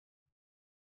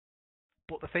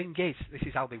 But the thing is, this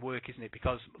is how they work, isn't it?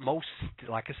 Because most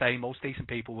decent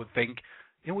people would think,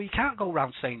 you can't go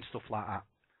around saying stuff like that.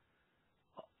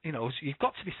 So you've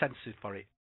got to be censored for it.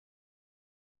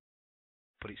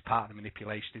 But it's part of the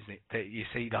manipulation, isn't it? That you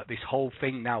see that this whole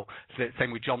thing now, the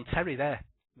thing with John Terry there,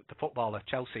 the footballer,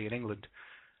 Chelsea in England.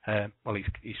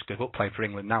 He's given up playing for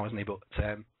England now, hasn't he? But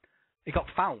he got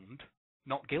found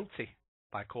not guilty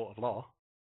by a court of law,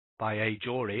 by a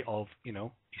jury of,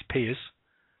 his peers.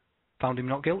 Found him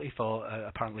not guilty for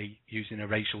apparently using a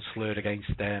racial slur against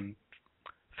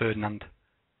Ferdinand.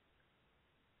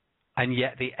 And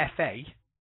yet the FA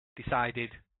decided,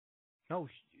 no,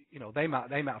 they might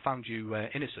have found you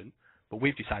innocent, but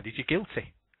we've decided you're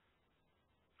guilty.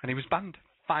 And he was banned,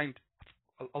 fined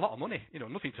a lot of money,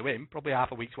 nothing to him, probably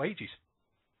half a week's wages.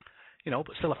 But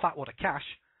still a fat wad of cash,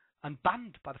 and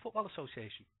banned by the Football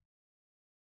Association.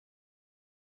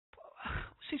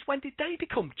 Since when did they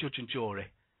become judge and jury?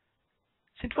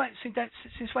 Since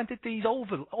when did these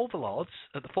overlords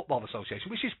at the Football Association,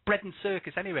 which is bread and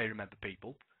circus anyway, remember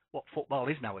people, what football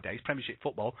is nowadays, Premiership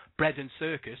football, bread and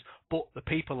circus, but the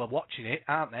people are watching it,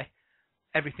 aren't they?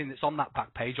 Everything that's on that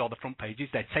back page or the front pages,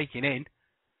 they're taking in.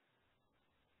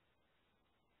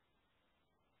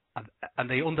 And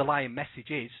the underlying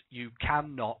message is, you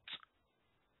cannot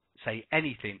say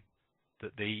anything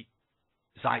that the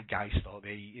zeitgeist or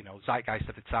the zeitgeist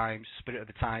of the times, spirit of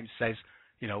the times says,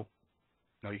 no,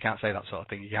 you can't say that sort of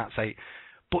thing. You can't say.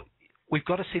 But we've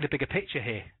got to see the bigger picture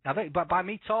here. Now, but by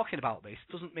me talking about this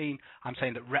doesn't mean I'm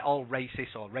saying that all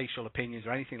racist or racial opinions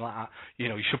or anything like that, you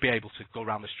should be able to go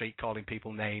around the street calling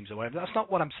people names or whatever. That's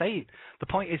not what I'm saying. The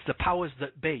point is the powers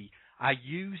that be are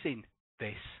using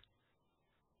this.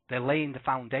 They're laying the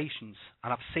foundations,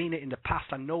 and I've seen it in the past.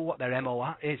 I know what their MO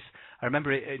is. I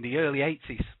remember it in the early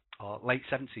 80s or late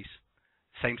 70s,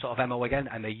 same sort of MO again,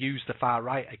 and they used the far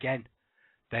right again.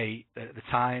 They, at the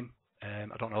time,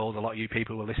 I don't know, a lot of you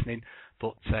people were listening,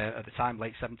 but at the time,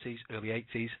 late 70s, early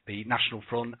 80s, the National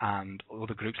Front and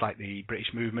other groups like the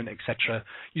British Movement, etc.,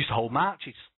 used to hold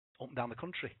marches up and down the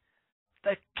country.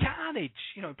 The carnage,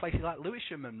 in places like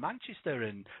Lewisham and Manchester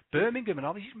and Birmingham and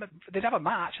all these, they'd have a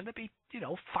march and they'd be,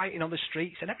 fighting on the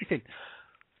streets and everything.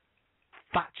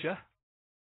 Thatcher,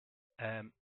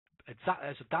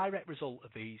 as a direct result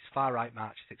of these far-right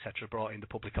marches, etc., brought in the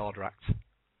Public Order Act.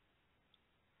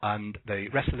 And the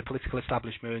rest of the political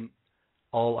establishment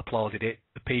all applauded it.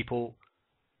 The people,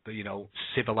 the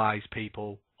civilized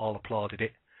people, all applauded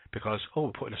it because,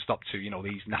 we're putting a stop to,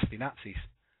 these nasty Nazis.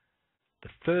 The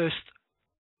first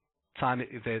time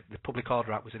the Public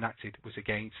Order Act was enacted was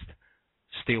against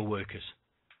steel workers,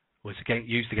 was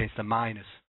used against the miners,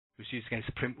 it was used against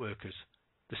the print workers,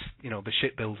 the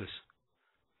shipbuilders.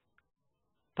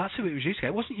 That's who it was used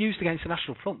against. It wasn't used against the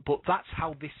National Front, but that's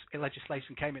how this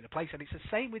legislation came into place. And it's the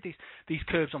same with these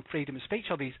curbs on freedom of speech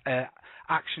or these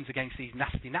actions against these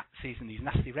nasty Nazis and these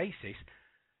nasty racists.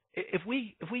 If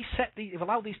we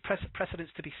allow these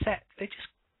precedents to be set, it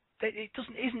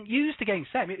isn't used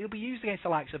against them. It'll be used against the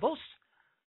likes of us.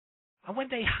 And when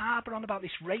they harbour on about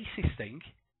this racist thing,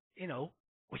 we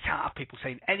can't have people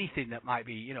saying anything that might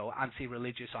be,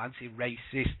 anti-religious or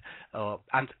anti-racist or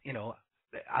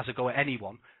as a go at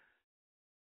anyone.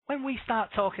 When we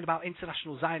start talking about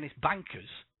international Zionist bankers,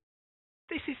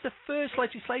 this is the first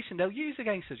legislation they'll use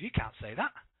against us. You can't say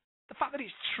that. The fact that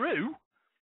it's true,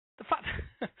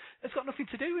 it's got nothing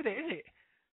to do with it, is it?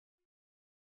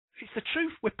 It's the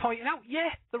truth we're pointing out. Yeah,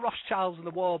 the Rothschilds and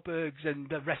the Warburgs and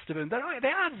the rest of them, they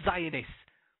are Zionists.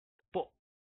 But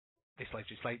these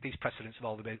precedents have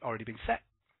already been set.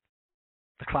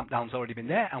 The clampdown's already been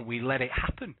there, and we let it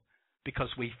happen because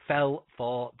we fell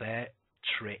for their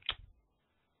trick.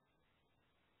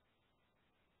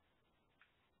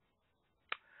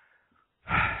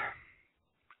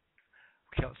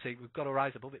 See, we've got to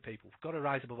rise above it, people. We've got to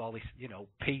rise above all this,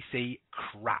 PC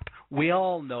crap. We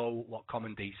all know what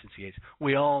common decency is.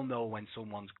 We all know when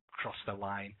someone's crossed the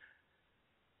line.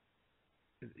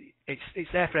 It's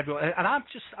there for everyone. And I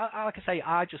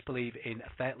just believe in a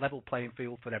fair level playing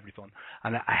field for everyone.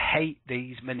 And I hate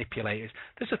these manipulators.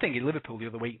 There's a thing in Liverpool the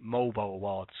other week, MOBO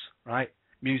Awards, right?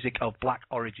 Music of black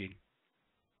origin.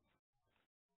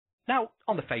 Now,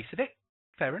 on the face of it,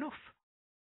 fair enough.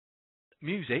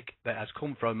 Music that has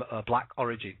come from a black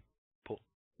origin. But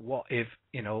what if,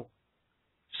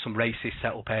 some racists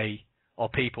set up or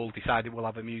people decided we'll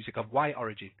have a music of white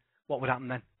origin? What would happen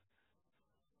then?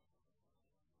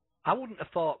 I wouldn't have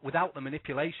thought without the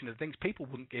manipulation of things, people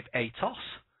wouldn't give a toss.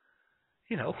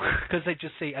 Because they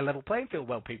just see a level playing field.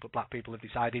 Well, black people have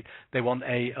decided they want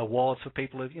awards for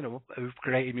people who've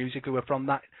created music who are from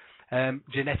that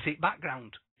genetic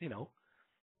background,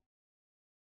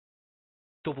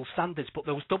 Double standards, but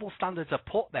those double standards are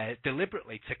put there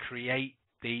deliberately to create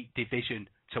the division,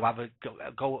 to have a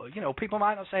go. People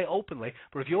might not say it openly,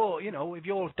 but if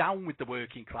you're down with the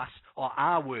working class or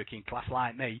are working class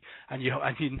like me, and you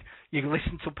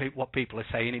listen to what people are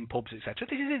saying in pubs, etc.,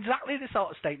 this is exactly the sort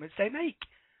of statements they make.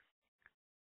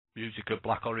 Music of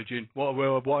black origin,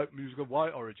 white music of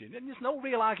white origin, and there's no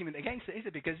real argument against it, is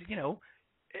it? Because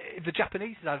if the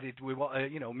Japanese added we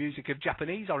want music of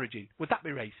Japanese origin, would that be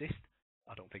racist?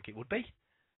 I don't think it would be.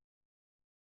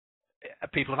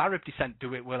 People of Arab descent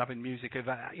do it. We're having music of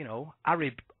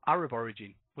Arab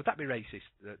origin. Would that be racist?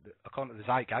 According to the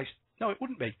zeitgeist, no, it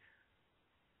wouldn't be.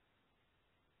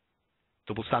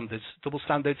 Double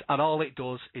standards, and all it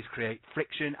does is create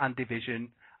friction and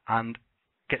division, and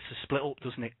gets us split up,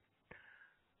 doesn't it?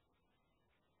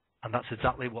 And that's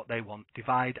exactly what they want: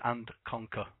 divide and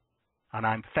conquer. And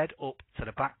I'm fed up to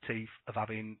the back teeth of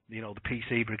having, the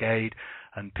PC brigade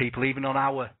and people even on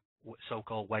our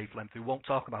so-called wavelength who won't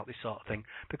talk about this sort of thing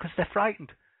because they're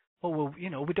frightened. Well,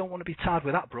 we don't want to be tarred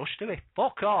with that brush, do we?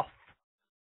 Fuck off.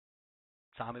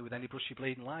 Tar me with any brush you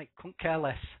bleeding like. Couldn't care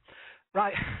less.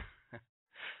 Right.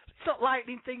 It's not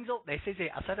lightening things up, this, is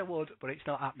it? I said I would, but it's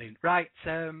not happening. Right.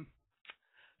 So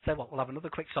what? We'll have another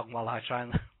quick song while I try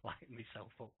and lighten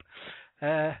myself up.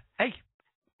 Hey.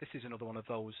 This is another one of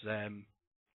those.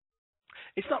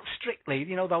 It's not strictly,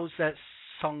 those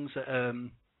songs that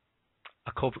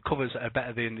covers are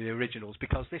better than the originals,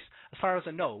 because this, as far as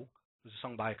I know, was a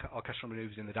song by Orchestral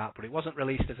Manoeuvres in the Dark, but it wasn't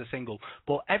released as a single.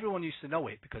 But everyone used to know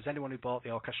it, because anyone who bought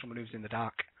the Orchestral Manoeuvres in the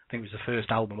Dark, I think it was the first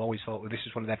album, always thought, well, this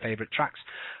is one of their favourite tracks.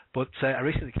 But I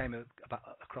recently came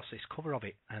across this cover of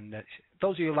it, and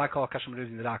those of you who like Orchestral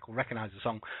Manoeuvres in the Dark will recognise the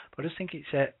song, but I just think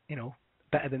it's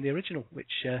better than the original, which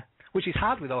is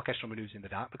hard with Orchestral Manoeuvres in the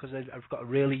Dark, because they've got a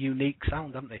really unique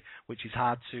sound, haven't they? Which is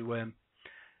hard to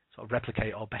sort of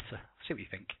replicate or better. See what you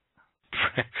think.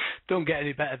 Don't get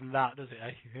any better than that, does it?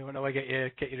 Eh? You want to know where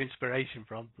you get your inspiration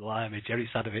from? Blimey, Jerry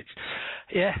Sadovich.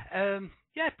 Yeah,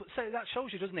 but so that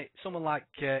shows you, doesn't it? Someone like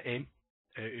him,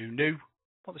 who knew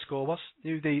what the score was,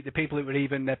 knew the people who were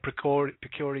even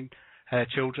procuring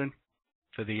children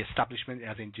for the establishment,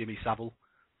 as in Jimmy Savile,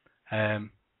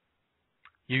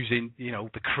 using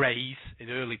the craze in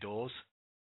early doors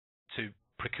to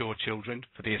procure children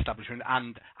for the establishment,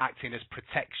 and acting as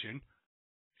protection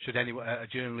should a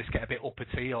journalist get a bit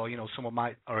uppity, or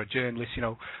a journalist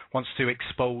wants to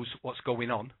expose what's going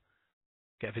on,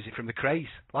 get a visit from the craze.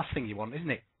 Last thing you want,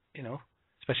 isn't it?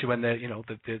 Especially when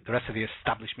the rest of the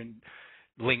establishment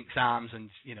links arms and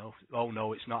oh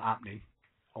no, it's not happening.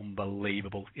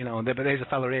 Unbelievable, but there's a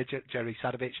fella here, Jerry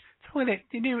Sadovich, telling it.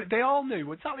 They all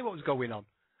knew exactly what was going on.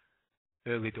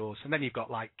 Early doors. And then you've got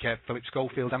like Philip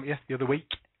Schofield, haven't you, the other week?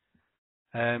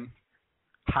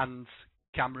 Hans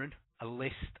Cameron, a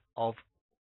list of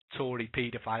Tory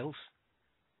paedophiles.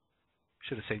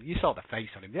 Should have seen. You saw the face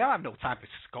on him. I have no time for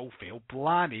Schofield.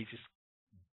 Blimey, he's just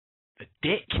a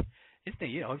dick, isn't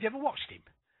he? Have you ever watched him?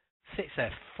 Sits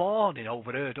there fawning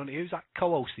over her, doesn't he? Who's that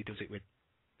co-host he does it with?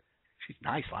 She's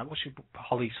nice, like, what's she,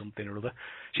 Holly something or other.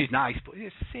 She's nice, but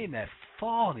he's sitting there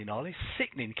fawning on. It's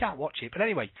sickening. You can't watch it. But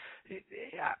anyway,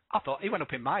 I thought he went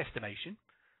up in my estimation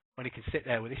when he can sit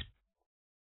there with this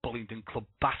Bullingdon Club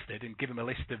bastard and give him a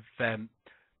list of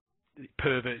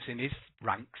perverts in his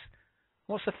ranks.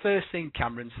 What's the first thing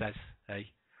Cameron says? Hey,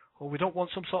 we don't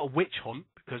want some sort of witch hunt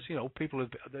because,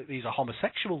 these are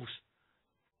homosexuals.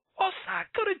 What's that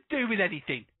got to do with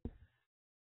anything?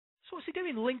 So what's he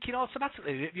doing? Linking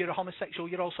automatically. If you're a homosexual,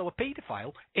 you're also a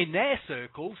paedophile. In their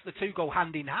circles, the two go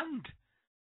hand in hand.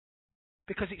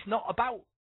 Because it's not about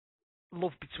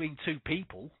love between two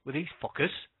people with these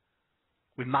fuckers,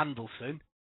 with Mandelson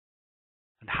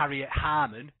and Harriet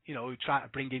Harman, who try to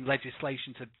bring in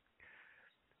legislation to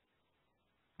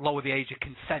lower the age of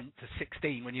consent to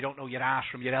 16 when you don't know your arse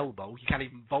from your elbow. You can't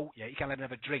even vote yet. You can't even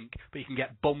have a drink, but you can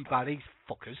get bummed by these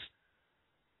fuckers.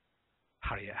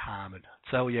 Harriet Harman,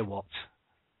 tell you what.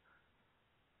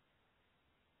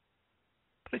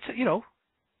 But it's,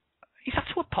 he's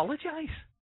had to apologise.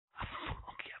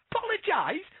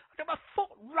 Apologise? I got my foot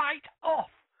right off.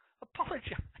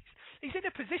 Apologise. He's in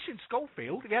a position,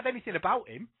 Schofield, if he had anything about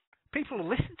him, people will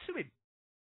listen to him.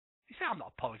 He said, I'm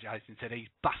not apologising to these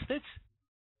bastards,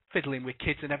 fiddling with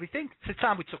kids and everything. It's the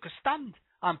time we took a stand.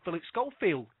 I'm Philip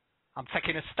Schofield. I'm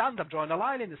taking a stand. I'm drawing a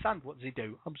line in the sand. What does he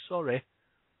do? I'm sorry.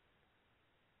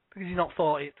 Because he's not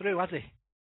thought it through, has he?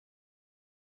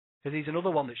 Because he's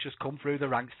another one that's just come through the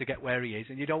ranks to get where he is,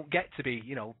 and you don't get to be,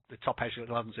 the top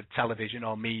echelons of television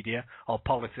or media or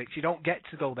politics. You don't get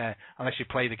to go there unless you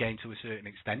play the game to a certain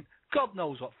extent. God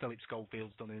knows what Philip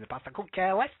Schofield's done in the past. I couldn't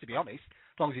care less, to be honest,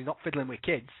 as long as he's not fiddling with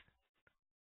kids.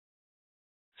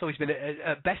 So he's been,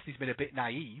 at best, he's been a bit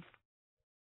naive.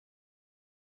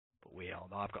 But we all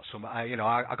know I've got some, I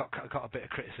got a bit of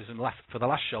criticism left for the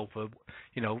last show for,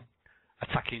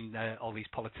 attacking all these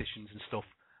politicians and stuff,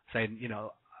 saying,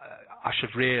 I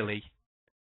should really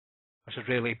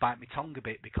bite my tongue a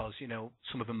bit because,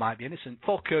 some of them might be innocent.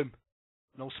 Fuck them.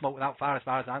 No smoke without fire as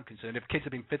far as I'm concerned. If kids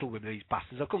have been fiddled with these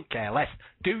bastards, I couldn't care less.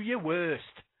 Do your worst.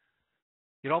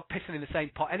 You're all pissing in the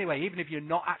same pot anyway. Even if you're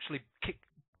not actually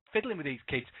fiddling with these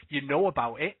kids, you know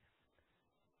about it.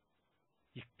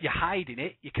 You're hiding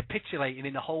it. You're capitulating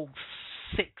in the whole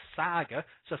sick saga.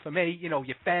 So for me, you're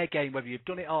fair game whether you've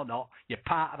done it or not. You're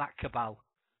part of that cabal.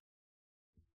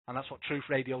 And that's what Truth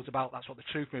Radio's about. That's what the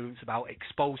Truth Movement's about,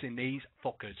 exposing these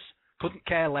fuckers. Couldn't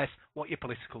care less what your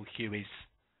political hue is.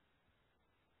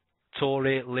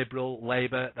 Tory, Liberal,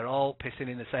 Labour, they're all pissing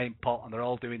in the same pot and they're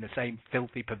all doing the same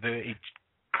filthy, perverted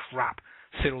crap.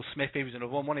 Cyril Smith, he was another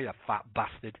one, he's a fat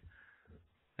bastard.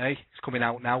 Hey, it's coming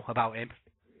out now about him.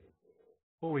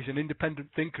 Oh, he's an independent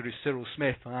thinker, is Cyril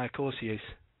Smith. Ah, of course he is.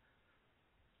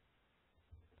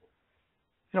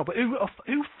 But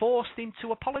who forced him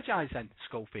to apologise then,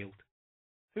 Schofield?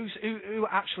 Who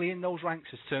actually in those ranks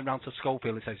has turned around to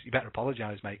Schofield and says, you better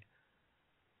apologise, mate?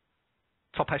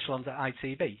 Top echelons at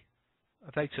ITV?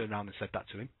 Have they turned around and said that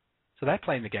to him? So they're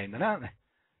playing the game then, aren't they?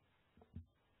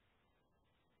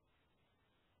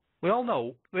 We all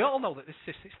know that this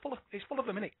system is full of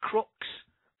them, innit? Crooks,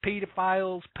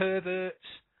 paedophiles, perverts.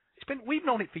 We've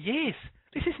known it for years.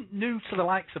 This isn't new to the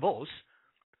likes of us.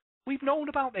 We've known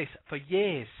about this for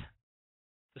years.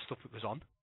 The stuff that goes on,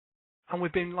 and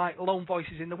we've been like lone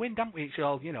voices in the wind, haven't we? It's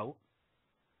all,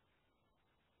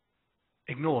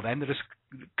 ignore them. They're just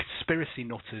conspiracy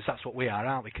nutters. That's what we are,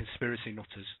 aren't we? Conspiracy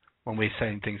nutters. When we're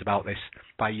saying things about this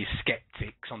by you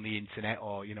skeptics on the internet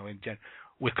or, in general,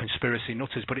 we're conspiracy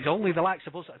nutters. But it's only the likes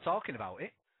of us that are talking about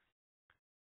it.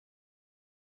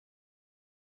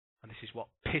 And this is what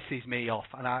pisses me off.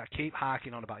 And I keep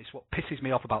harking on about it. It's what pisses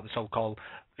me off about the so-called,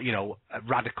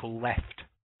 radical left.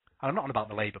 And I'm not on about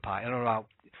the Labour Party. I'm on about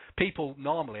people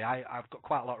normally I've got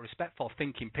quite a lot of respect for,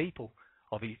 thinking people,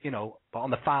 but on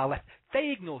the far left,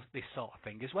 they ignore this sort of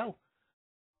thing as well.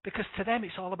 Because to them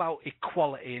it's all about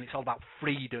equality and it's all about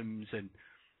freedoms and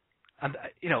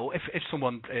if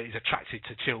someone is attracted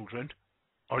to children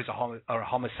or is a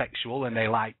homosexual and they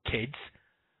like kids,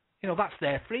 that's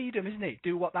their freedom, isn't it?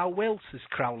 Do what thou wilt, as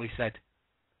Crowley said.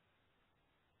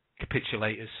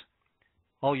 Capitulators.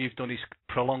 All you've done is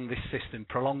prolong this system,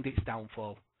 prolonged its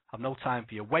downfall. Have no time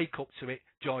for you. Wake up to it,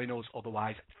 join us,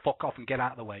 otherwise fuck off and get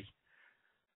out of the way.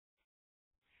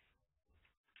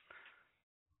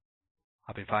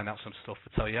 I've been finding out some stuff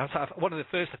to tell you. One of the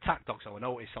first attack dogs I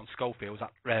noticed on Schofield was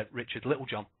that Richard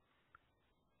Littlejohn.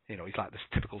 He's like this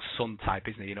typical Sun type,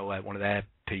 isn't he? One of their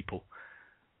people.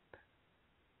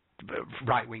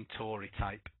 Right-wing Tory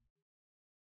type.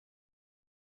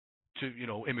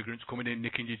 To, immigrants coming in,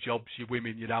 nicking your jobs, your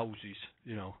women, your houses,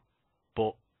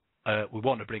 But we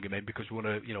want to bring them in because we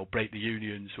want to, break the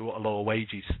unions, we want lower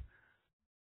wages.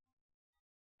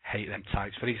 Hate them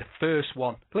types. But he's the first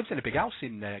one. He lives in a big house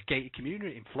in gated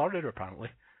community in Florida, apparently.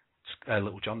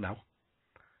 Little John now.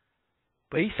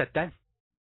 But he said then,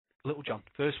 Little John,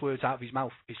 first words out of his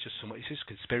mouth, it's just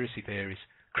conspiracy theories.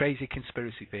 Crazy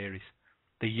conspiracy theories.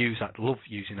 They love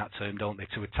using that term, don't they,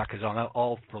 to attack us on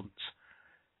all fronts.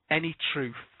 Any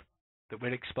truth that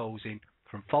we're exposing,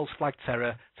 from false flag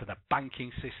terror to the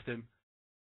banking system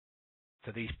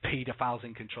to these paedophiles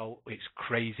in control, it's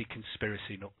crazy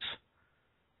conspiracy nuts.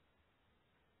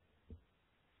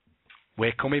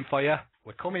 We're coming for you.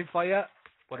 We're coming for you.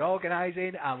 We're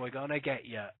organising and we're going to get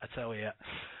you, I tell you.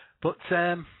 But,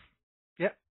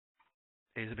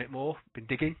 here's a bit more. Been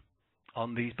digging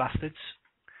on these bastards.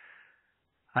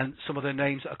 And some of the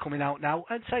names that are coming out now.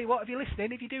 And tell you what, if you're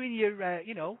listening, if you're doing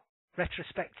your,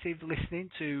 retrospective listening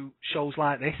to shows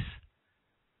like this,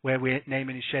 where we're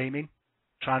naming and shaming,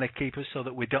 trying to keep us so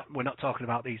that we're not talking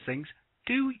about these things,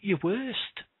 do your worst.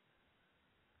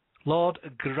 Lord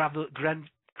Gravel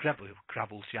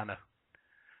Shanna.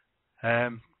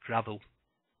 Gravel.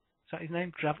 Is that his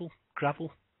name?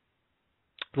 Gravel?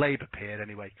 Labour peer,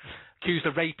 anyway. Accused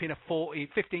of raping a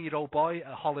 15-year-old boy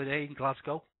at a holiday in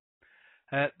Glasgow.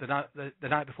 The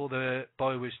night before the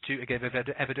boy was due to give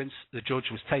evidence, the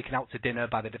judge was taken out to dinner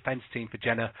by the defence team for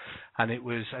Jenna, and it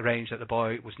was arranged that the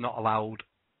boy was not allowed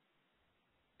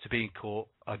to be in court.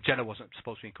 Jenna wasn't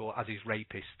supposed to be in court as his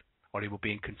rapist, or he would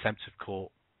be in contempt of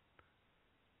court.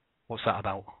 What's that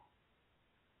about?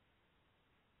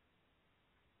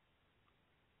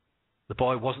 The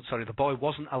boy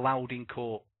wasn't allowed in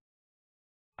court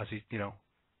as he,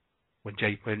 when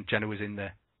Jenna was in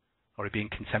there. Or he'd be in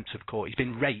contempt of court. He's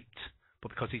been raped, but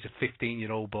because he's a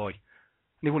 15-year-old boy. And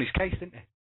he won his case, didn't he?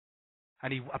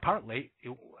 And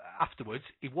afterwards,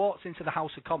 he walks into the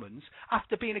House of Commons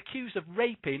after being accused of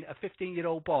raping a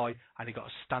 15-year-old boy, and he got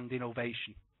a standing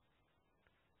ovation.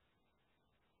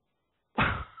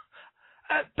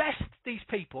 At best, these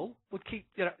people would keep,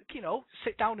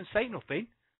 sit down and say nothing,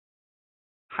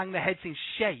 hang their heads in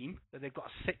shame that they've got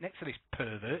to sit next to this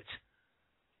pervert.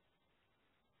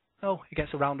 Oh, he gets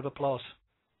a round of applause.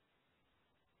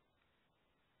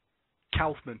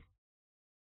 Kaufman.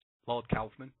 Lord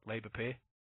Kaufman, Labour peer.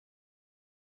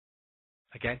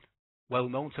 Again, well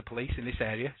known to police in this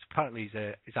area. Apparently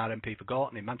he's RMP for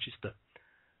Gorton in Manchester.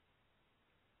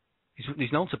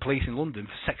 He's known to police in London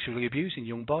for sexually abusing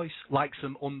young boys. Likes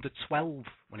them under 12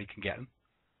 when he can get them.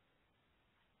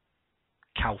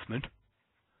 Kaufman.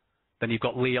 Then you've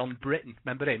got Leon Britton.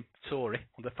 Remember him? Tory,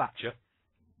 under Thatcher.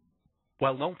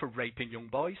 Well known for raping young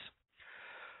boys.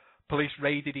 Police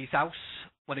raided his house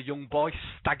when a young boy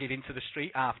staggered into the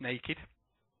street half naked.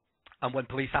 And when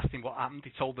police asked him what happened,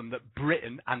 he told them that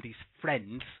Britton and his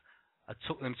friends had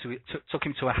took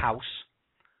him to a house.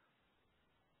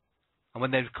 And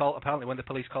when the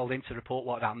police called in to report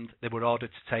what happened, they were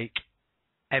ordered to take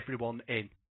everyone in.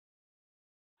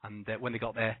 And when they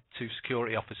got there, 2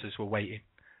 security officers were waiting.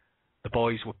 The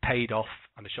boys were paid off,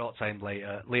 and a short time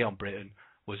later, Leon Britton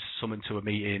was summoned to a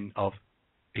meeting of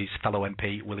his fellow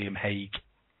MP, William Hague.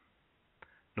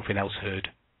 Nothing else heard.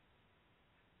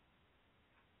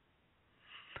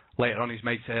 Later on, he's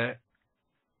made a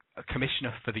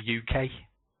commissioner for the UK.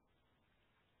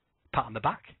 Pat on the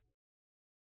back.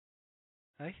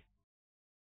 Hey?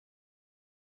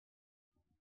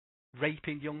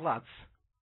 Raping young lads,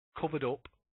 covered up,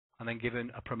 and then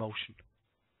given a promotion.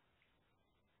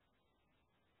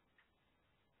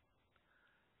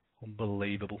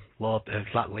 Unbelievable. Lord,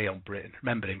 that Leon Britton.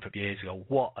 Remember him from years ago.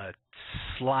 What a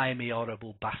slimy,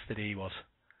 horrible bastard he was.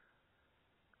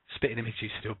 Spitting Image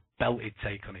used to do a belted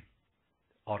take on him.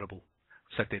 Horrible.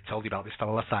 Said they told you about this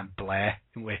fellow last time, Blair,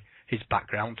 didn't we? His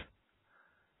background.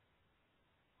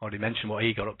 Already mentioned what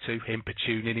he got up to, him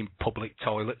petooning in public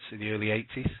toilets in the early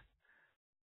 80s.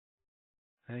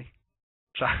 Hey?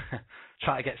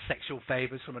 Try to get sexual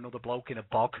favours from another bloke in a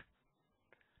bog.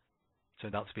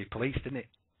 Turned out to be police, didn't it?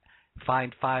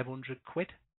 Fined 500 quid.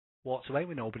 Walked away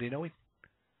with nobody knowing.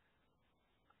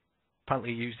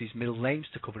 Apparently he used his middle names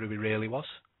to cover who he really was.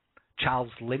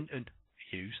 Charles Linton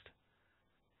he used.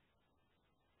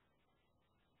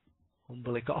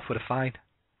 Unbelievable. Got off with a fine.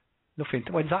 Nothing.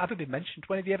 When's that ever been mentioned?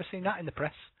 When have you ever seen that in the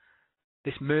press?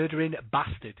 This murdering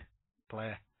bastard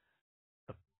Blair.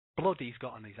 The blood he's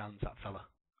got on his hands, that fella.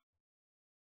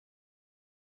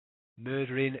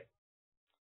 Murdering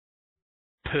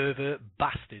pervert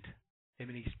bastard. Him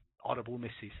and his horrible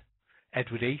missus.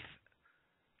 Edward Heath.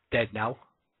 Dead now.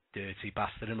 Dirty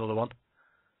bastard, another one.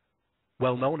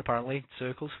 Well known apparently in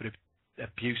circles for the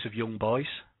abuse of young boys.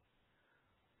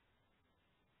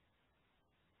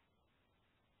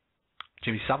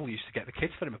 Jimmy Savile used to get the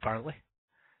kids for him apparently.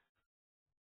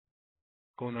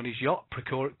 Going on his yacht,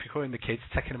 procuring the kids,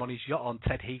 taking them on his yacht, on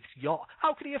Ted Heath's yacht.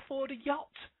 How could he afford a yacht?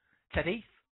 Ted Heath.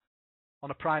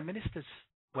 On a Prime Minister's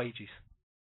wages.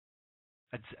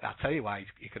 I'll tell you why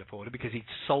he could afford it, because he'd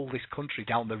sold this country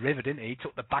down the river, didn't he? He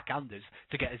took the backhanders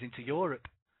to get us into Europe.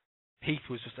 Heath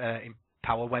was in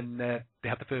power when they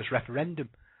had the first referendum,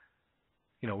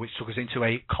 which took us into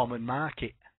a common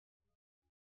market.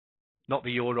 Not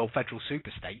the Euro federal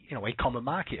superstate, a common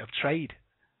market of trade.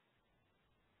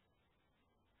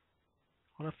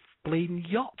 On a bleeding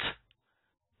yacht.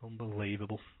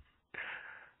 Unbelievable.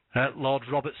 Lord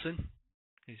Robertson,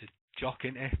 he's a jock,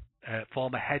 isn't he?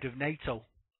 Former head of NATO.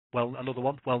 Well, another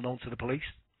one, well known to the police.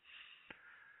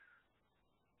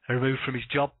 Removed from his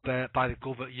job by the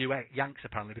Yanks,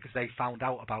 apparently, because they found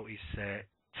out about his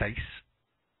tastes.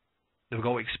 They were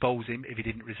going to expose him if he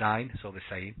didn't resign, so they're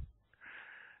saying.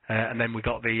 And then we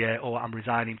got the, I'm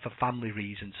resigning for family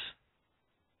reasons.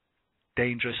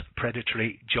 Dangerous,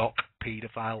 predatory, jock,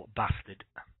 paedophile bastard.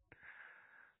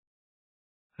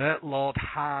 Lord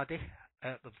Hardy,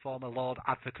 the former Lord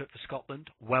Advocate for Scotland,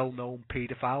 well-known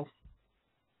paedophile.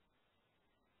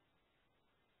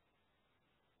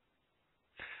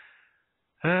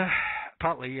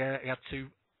 Apparently, he had two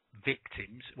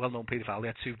victims, well-known paedophile. He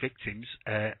had two victims.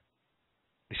 They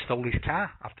stole his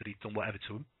car after he'd done whatever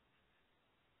to him.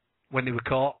 When they were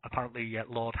caught, apparently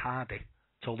Lord Hardy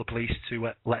told the police to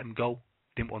let him go.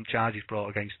 He didn't want charges brought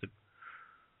against him.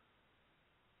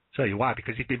 Tell you why,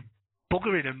 because he'd been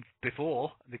buggering them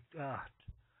before.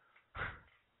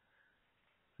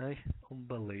 Hey,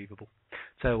 unbelievable.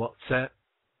 So what? It's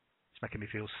making me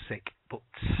feel sick, but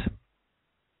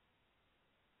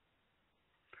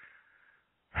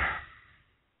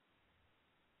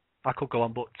I could go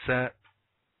on, but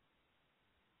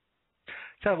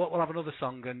so what? We'll have another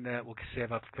song, and we'll see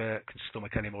if I can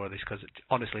stomach any more of this, because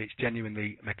honestly, it's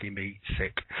genuinely making me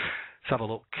sick. Let's have a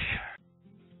look.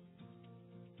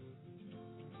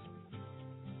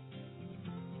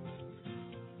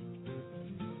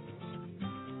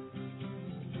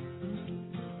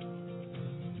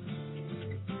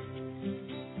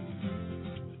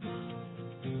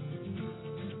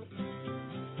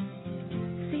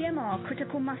 CMR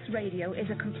Critical Mass Radio is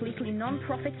a completely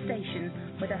non-profit station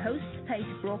where the hosts pay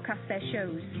to broadcast their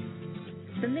shows.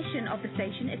 The mission of the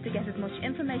station is to get as much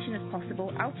information as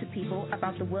possible out to people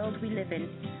about the world we live in,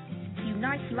 to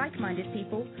unite like-minded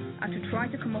people, and to try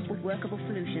to come up with workable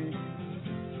solutions.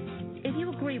 If you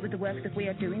agree with the work that we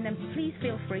are doing, then please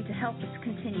feel free to help us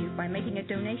continue by making a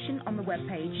donation on the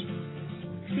webpage.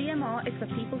 CMR is for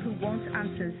people who want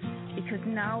answers, because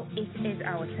now it is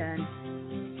our turn.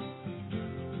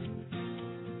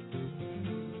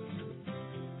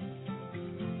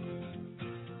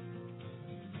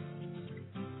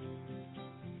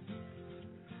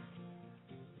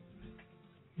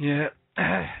 Yeah,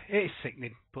 it is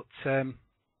sickening, but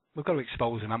we've got to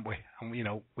expose him, haven't we?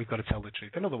 And, we've got to tell the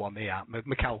truth. Another one there,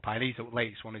 McAlpine, he's the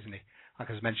latest one, isn't he?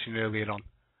 Like I was mentioning earlier on.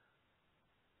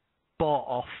 bought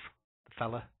off the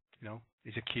fella,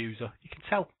 his accuser. You can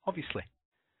tell, obviously.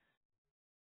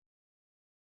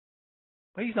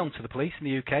 Well, he's known to the police in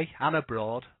the UK and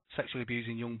abroad, sexually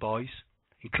abusing young boys,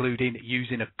 including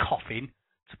using a coffin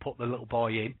to put the little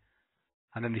boy in,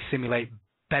 and then they simulate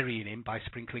burying him by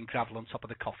sprinkling gravel on top of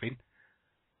the coffin.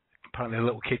 Apparently the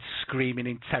little kid's screaming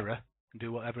in terror and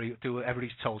do whatever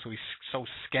he's told, so he's so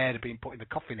scared of being put in the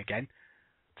coffin again,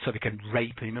 so they can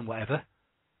rape him and whatever.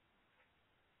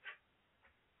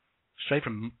 Straight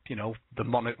from, the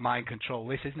monarch mind control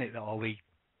list, isn't it, that all the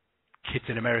kids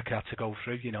in America had to go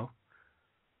through,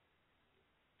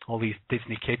 all these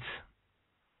Disney kids.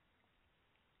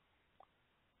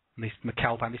 And this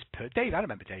McAlpine, Dave, I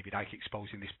remember David Icke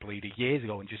exposing this bleeder years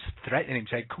ago and just threatening him,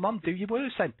 saying, come on, do your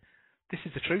worst then. This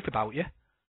is the truth about you.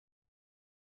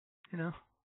 He's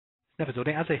never done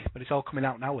it, has he? But it's all coming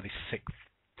out now with his sick,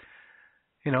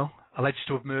 alleged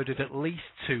to have murdered at least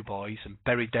 2 boys and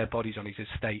buried their bodies on his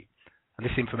estate. And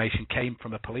this information came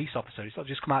from a police officer. It's not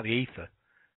just come out of the ether,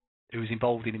 who was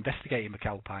involved in investigating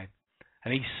McAlpine.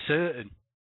 And he's certain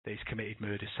that he's committed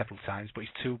murder several times, but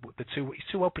he's too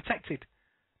well protected.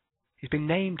 He's been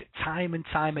named time and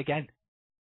time again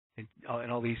in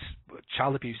all these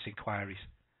child abuse inquiries.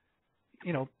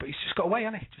 But he's just got away,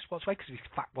 hasn't he? Just wants away because he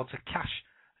wants a cash,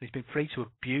 and he's been free to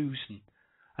abuse. And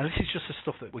this is just the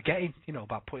stuff that we're getting,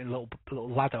 about putting a little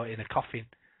lad out in a coffin.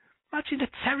 Imagine the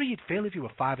terror you'd feel if you were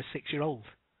 5 or 6-year-old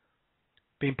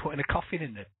being put in a coffin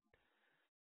and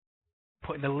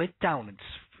putting the lid down and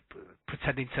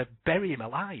pretending to bury him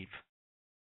alive.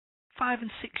 5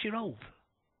 and 6-year-old.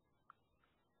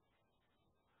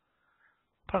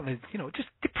 Apparently, just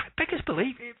beggars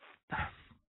believe it.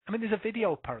 I mean, there's a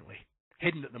video apparently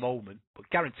hidden at the moment, but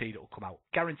guaranteed it'll come out.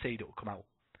 Guaranteed it'll come out,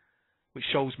 which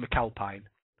shows McAlpine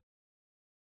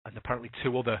and apparently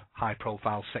 2 other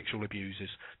high-profile sexual abusers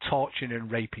torturing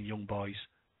and raping young boys,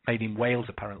 made in Wales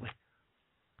apparently.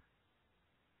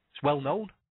 It's well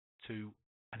known to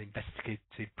an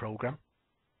investigative programme.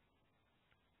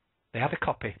 They had a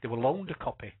copy. They were loaned a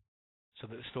copy so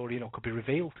that the story, could be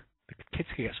revealed. The kids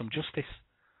could get some justice.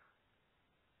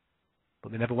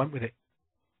 But they never went with it.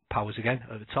 Powers again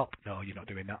at the top. No, you're not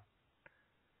doing that.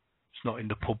 It's not in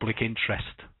the public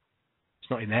interest. It's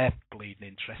not in their bleeding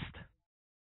interest.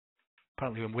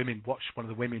 Apparently when women watched, one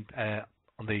of the women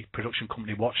on the production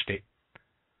company watched it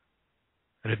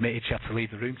and admitted she had to leave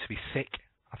the room to be sick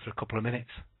after a couple of minutes.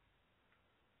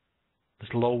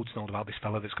 There's loads known about this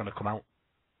fella that's going to come out.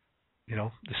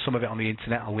 There's some of it on the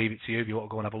internet. I'll leave it to you if you want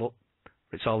to go and have a look.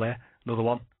 But it's all there. Another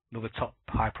one, another top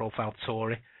high-profile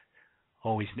Tory. I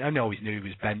always knew he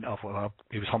was bent off. Well,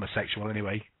 he was homosexual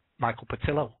anyway. Michael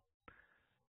Patillo.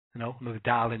 Another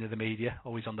darling of the media.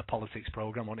 Always on the politics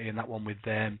programme. Wasn't he in that one with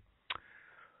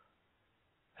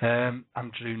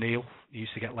Andrew Neil? He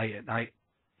used to get late at night.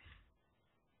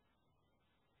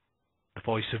 The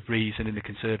voice of reason in the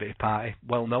Conservative Party.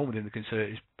 Well known within the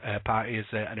Conservative Party as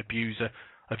an abuser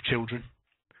of children.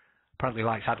 Apparently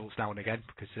likes adults now and again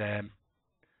because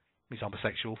he's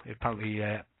homosexual. Apparently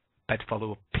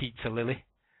bedfellow of Peter Lilly.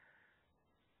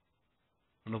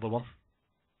 Another one.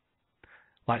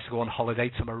 Likes to go on holiday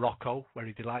to Morocco, where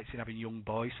he delights in having young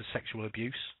boys for sexual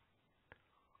abuse.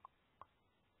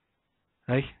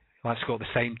 He likes to go to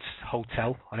the same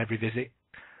hotel on every visit.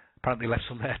 Apparently left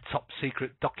some top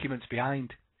secret documents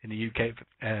behind in the UK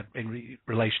in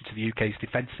relation to the UK's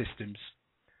defence systems.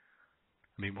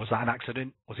 I mean, was that an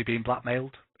accident? Was he being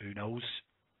blackmailed? Who knows?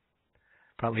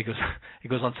 Apparently he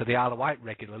goes onto the Isle of Wight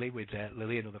regularly with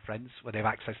Lily and other friends where they have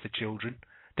access to children.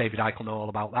 David Icke will know all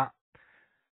about that.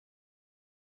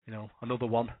 Another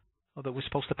one that was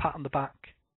supposed to pat on the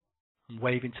back and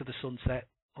wave into the sunset.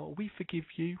 Oh, we forgive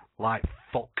you. Like,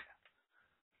 fuck.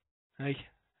 Hey?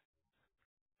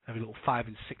 Every little 5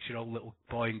 and 6-year-old little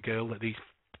boy and girl that these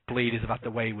bleeders have had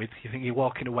their way with. You think you're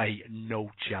walking away?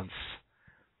 No chance.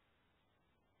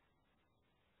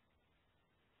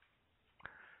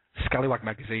 Scallywag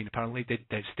magazine apparently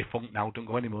it's defunct now, don't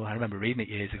go anymore. I remember reading it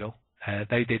years ago.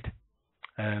 They did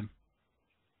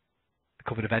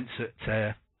covered events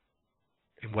at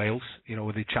in Wales,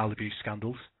 with the child abuse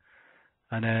scandals,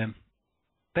 and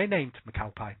they named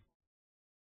McAlpine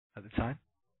at the time.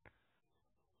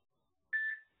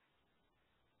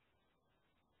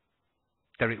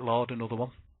 Derek Lord, another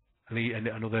one, and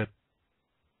another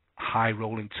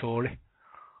high-rolling Tory,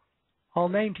 all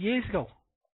named years ago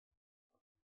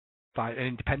by an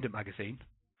independent magazine.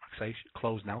 Like I say,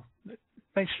 closed now.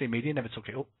 Mainstream media never took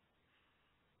it up.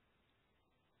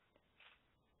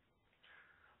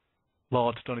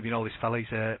 Lord, don't even know this fella.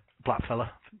 He's a black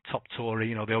fella, top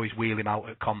Tory. They always wheel him out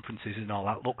at conferences and all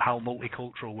that. Look how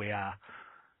multicultural we are.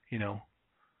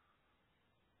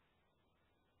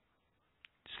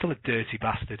 still a dirty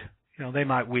bastard. You know, they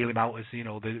might wheel him out as, you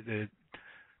know, the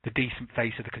decent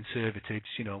face of the Conservatives.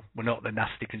 You know, we're not the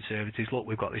nasty Conservatives. Look,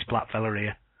 we've got this black fella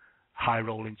here,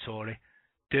 high-rolling Tory.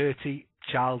 Dirty,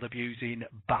 child-abusing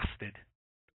bastard.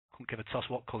 Couldn't give a toss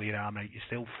what colour you are, mate. You're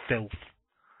still filth.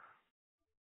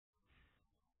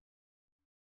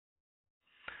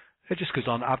 It just goes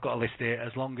on. I've got a list here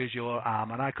as long as your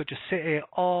arm, and I could just sit here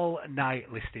all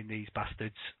night listing these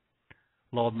bastards.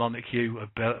 Lord Montague of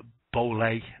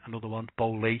Bole, another one,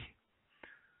 Bole.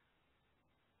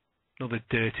 Another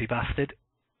dirty bastard.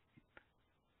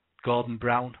 Gordon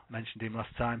Brown, mentioned him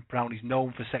last time. Brown is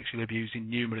known for sexually abusing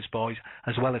numerous boys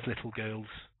as well as little girls.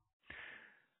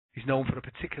 He's known for a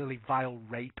particularly vile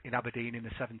rape in Aberdeen in the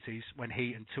 70s when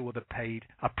he and two others paid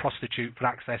a prostitute for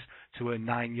access to her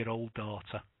 9-year-old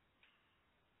daughter.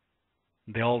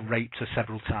 They all raped her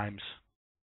several times.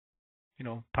 You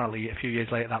know, apparently a few years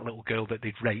later, that little girl that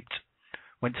they'd raped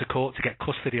went to court to get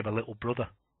custody of her little brother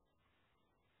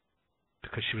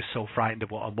because she was so frightened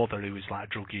of what her mother, who was like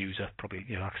a drug user, probably,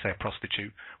 you know, like I say, a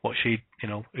prostitute,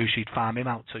 who she'd farm him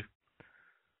out to.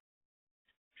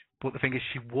 But the thing is,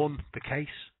 she won the case.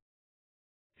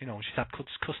 You know, she's had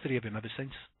custody of him ever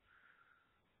since.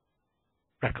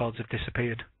 Records have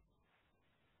disappeared.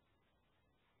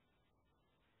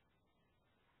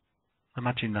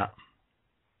 Imagine that.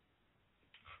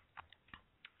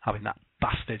 Having that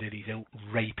bastard in his ilk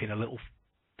raping a little...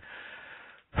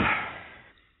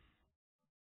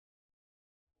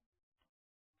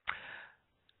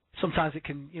 Sometimes it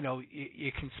can, you know,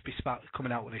 you can be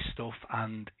coming out with this stuff,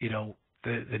 and, you know,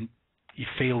 you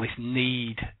feel this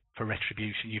need for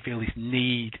retribution. You feel this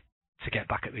need to get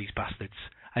back at these bastards.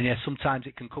 And yeah, sometimes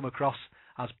it can come across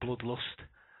as bloodlust,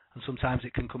 and sometimes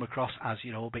it can come across as,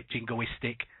 you know, a bit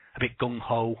jingoistic, a bit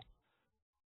gung-ho.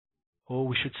 Oh,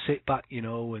 we should sit back, you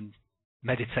know, and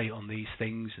meditate on these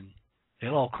things, and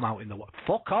it'll all come out in the...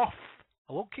 Fuck off!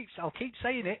 I'll keep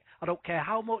saying it. I don't care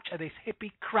how much of this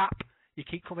hippie crap you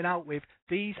keep coming out with.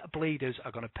 These bleeders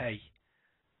are going to pay.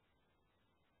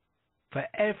 For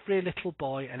every little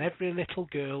boy and every little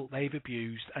girl they've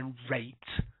abused and raped,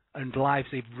 and lives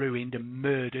they've ruined and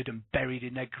murdered and buried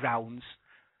in their grounds,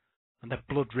 and their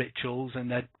blood rituals,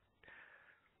 and they're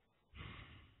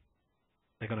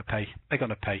going to pay. They're going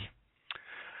to pay.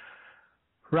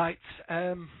 Right.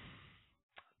 I'll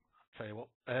tell you what.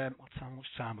 How much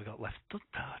time we got left? I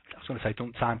was going to say,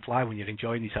 don't time fly when you're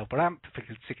enjoying yourself, but I haven't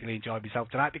particularly enjoyed myself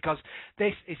tonight because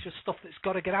this is just stuff that's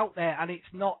got to get out there, and it's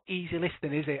not easy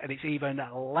listening, is it? And it's even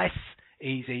less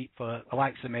easy for the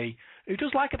likes of me, who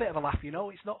does like a bit of a laugh. You know,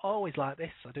 it's not always like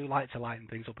this. I do like to lighten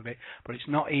things up a bit, but it's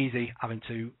not easy having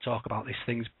to talk about these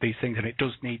things, and it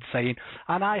does need saying.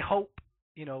 And I hope,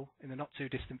 you know, in the not too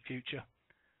distant future,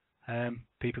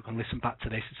 people can listen back to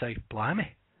this and say,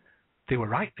 blimey, they were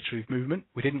right, the Truth Movement.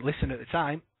 We didn't listen at the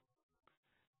time.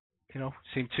 You know,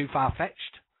 seemed too far-fetched.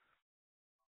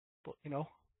 But, you know,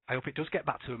 I hope it does get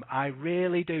back to them. I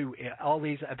really do. All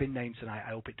these that have been named tonight, I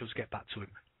hope it does get back to them.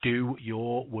 Do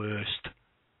your worst.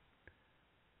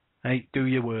 Hey, do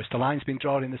your worst. The line's been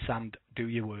drawn in the sand. Do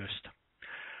your worst.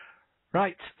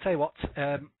 Right, tell you what.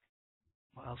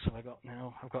 What else have I got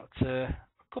now? I've got a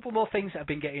couple more things that have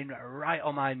been getting right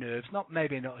on my nerves.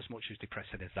 Maybe not as much as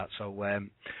depressing as that. So,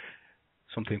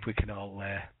 something we can all,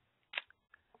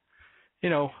 you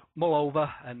know, mull over,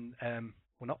 and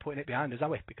we're not putting it behind us, are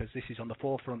we? Because this is on the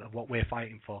forefront of what we're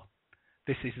fighting for.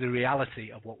 This is the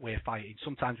reality of what we're fighting.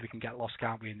 Sometimes we can get lost,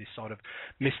 can't we, in this sort of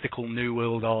mystical New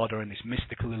World Order and this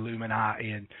mystical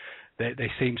Illuminati, and they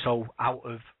seem so out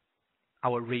of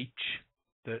our reach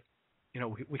that, you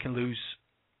know, we can lose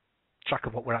track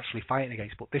of what we're actually fighting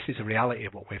against. But this is a reality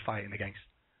of what we're fighting against.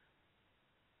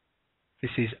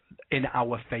 This is in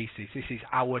our faces. This is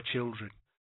our children.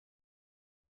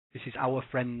 This is our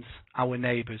friends, our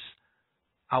neighbours,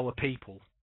 our peoples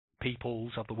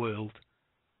of the world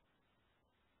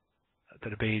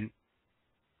that are being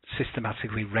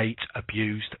systematically raped,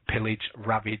 abused, pillaged,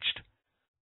 ravaged.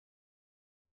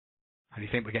 And you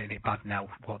think we're getting it bad now?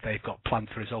 What they've got planned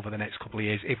for us over the next couple of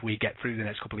years, if we get through the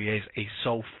next couple of years, is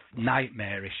so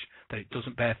nightmarish that it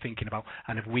doesn't bear thinking about.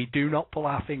 And if we do not pull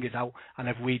our fingers out, and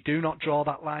if we do not draw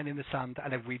that line in the sand,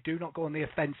 and if we do not go on the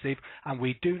offensive, and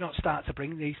we do not start to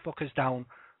bring these fuckers down,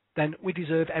 then we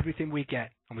deserve everything we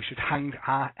get, and we should hang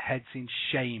our heads in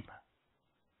shame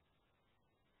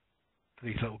for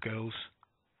these little girls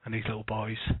and these little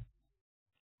boys.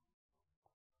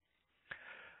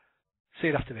 See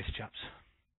you after this, chaps.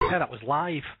 Yeah, that was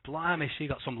live. Blimey, she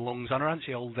got some lungs on her, hasn't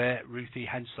she? Old Ruthie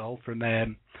Henstall from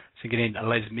singing in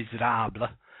Les Miserables,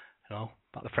 you know,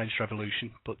 about the French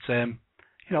Revolution. But, you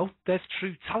know, there's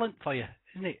true talent for you,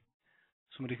 isn't it?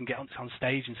 somebody who can get on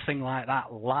stage and sing like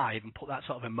that live and put that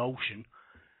sort of emotion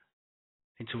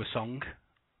into a song,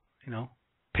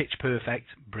 pitch perfect,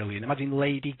 brilliant. Imagine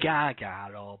Lady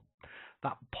Gaga or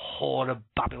that poor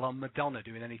Babylon Madonna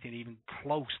doing anything even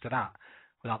close to that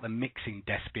without the mixing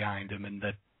desk behind them and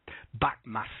the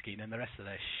backmasking and the rest of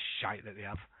their shite that they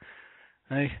have.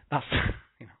 That's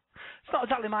it's not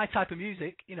exactly my type of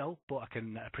music, but I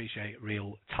can appreciate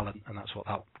real talent, and that's what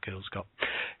that girl's got.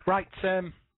 Right,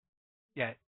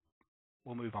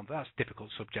 we'll move on. That's a difficult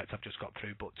subject I've just got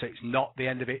through, but it's not the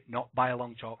end of it, not by a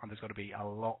long chalk, and there's got to be a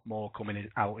lot more coming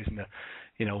out, isn't there?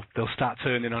 They'll start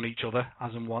turning on each other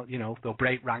as and when, they'll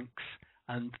break ranks,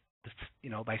 and, this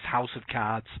house of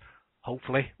cards,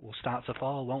 hopefully, will start to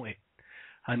fall, won't it?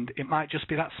 And it might just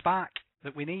be that spark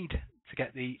that we need to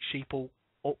get the sheeple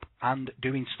up and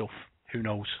doing stuff. Who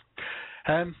knows?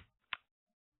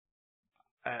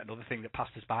 Another thing that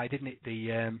passed us by, didn't it?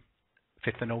 The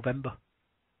 5th of November.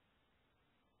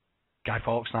 Guy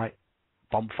Fawkes night,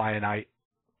 bonfire night,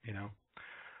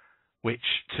 which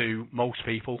to most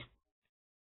people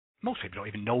don't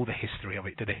even know the history of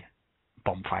it, do they?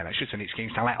 Bonfire night, it's just an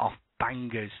excuse to let off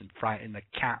bangers and frighten the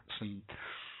cats and,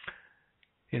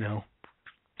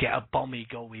 get a bomby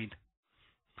going.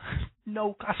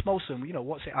 No, ask most of them,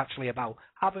 what's it actually about?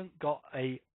 Haven't got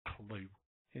a clue,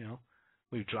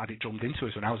 We've had it drummed into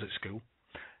us when I was at school.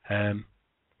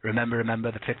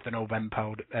 Remember the 5th of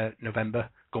November,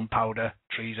 gunpowder,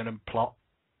 treason and plot.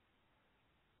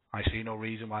 I see no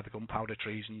reason why the gunpowder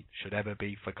treason should ever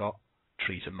be forgot.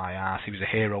 Treason my arse. He was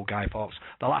a hero, Guy Fawkes.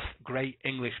 The last great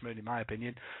Englishman, in my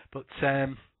opinion. But,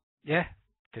 5th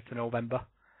of November,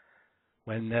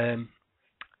 when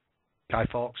Guy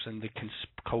Fawkes and the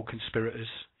co-conspirators,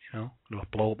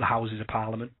 blow up the Houses of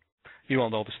Parliament. You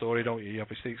all know the story, don't you?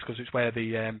 Obviously, it's because it's where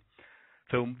the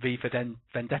film V for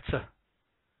Vendetta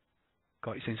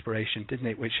got its inspiration, didn't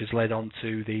it? Which has led on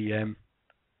to the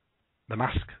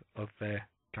mask of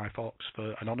Guy Fawkes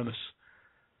for Anonymous.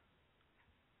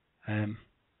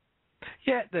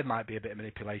 There might be a bit of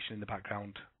manipulation in the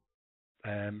background,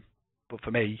 but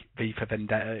for me, V for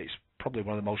Vendetta is probably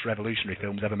one of the most revolutionary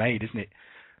films ever made, isn't it?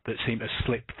 That seemed to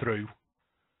slip through,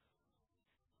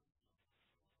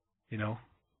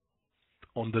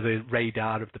 under the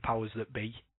radar of the powers that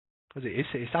be, because it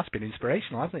has been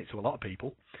inspirational, hasn't it, to a lot of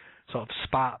people. Sort of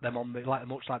spark them on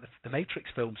much like the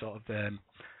Matrix film, sort of.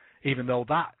 Even though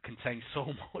that contains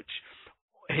so much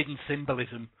hidden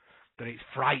symbolism that it's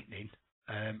frightening.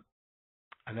 And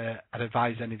I'd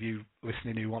advise any of you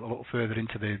listening who want to look further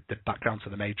into the background to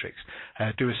the Matrix,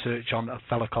 do a search on a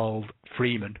fella called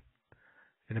Freeman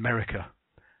in America,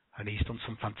 and he's done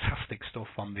some fantastic stuff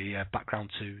on the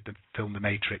background to the film The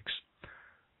Matrix.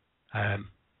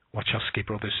 Wachowski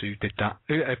brothers who did that.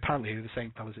 Apparently they're the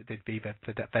same fellas that did V for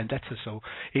Vendetta, so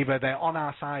either they're on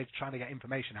our side trying to get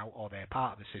information out, or they're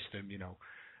part of the system,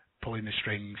 pulling the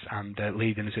strings and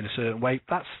leading us in a certain way.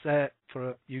 That's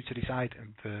for you to decide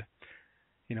and for,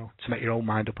 to make your own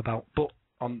mind up about. But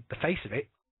on the face of it,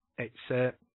 it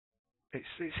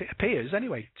appears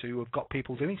anyway to have got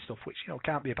people doing stuff, which,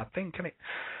 can't be a bad thing, can it?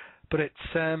 But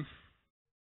it's,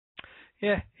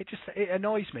 it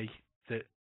annoys me that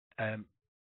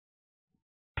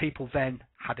people then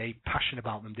had a passion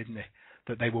about them, didn't they?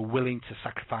 That they were willing to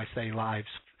sacrifice their lives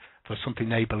for something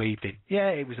they believed in. Yeah,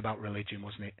 it was about religion,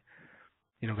 wasn't it?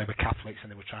 They were Catholics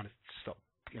and they were trying to stop,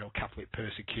 Catholic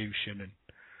persecution,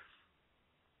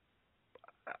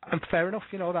 and fair enough,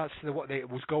 that's what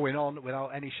was going on without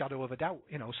any shadow of a doubt,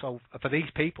 So for these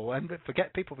people, and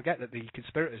people forget that the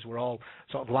conspirators were all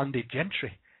sort of landed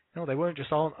gentry. They weren't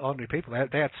just ordinary people.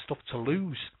 They had stuff to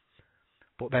lose,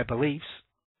 but their beliefs.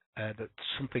 That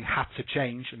something had to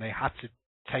change and they had to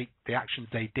take the actions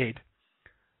they did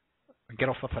and get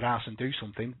off their arse and do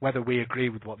something. Whether we agree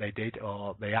with what they did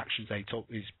or the actions they took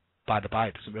is by the by.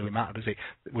 It doesn't really matter, does it?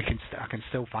 I can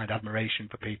still find admiration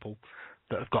for people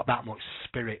that have got that much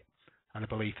spirit and a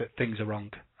belief that things are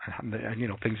wrong and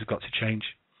things have got to change.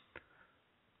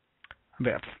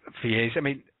 But for years,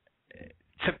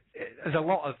 there's a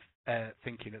lot of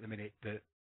thinking at the minute that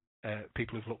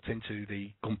people have looked into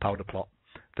the gunpowder plot.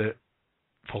 The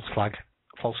false flag,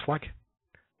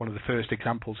 one of the first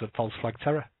examples of false flag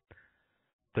terror,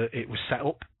 that it was set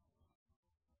up,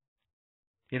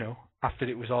 after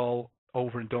it was all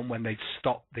over and done, when they'd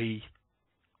stopped the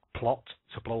plot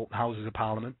to blow up the Houses of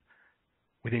Parliament,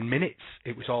 within minutes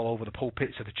it was all over the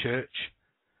pulpits of the church,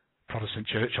 Protestant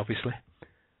church obviously,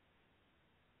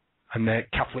 and the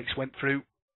Catholics went through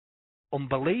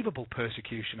unbelievable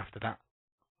persecution after that.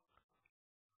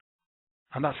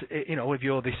 And that's, if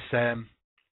you're this,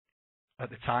 at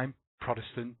the time,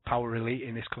 Protestant power elite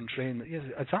in this country, and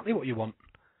exactly what you want.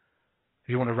 If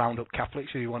you want to round up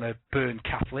Catholics, if you want to burn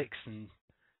Catholics and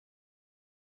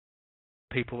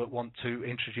people that want to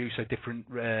introduce a different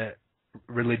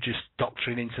religious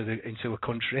doctrine into a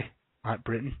country like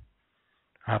Britain,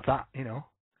 have that, you know.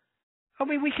 I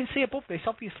mean, we can see above this,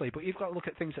 obviously, but you've got to look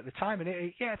at things at the time.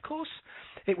 And yeah, of course,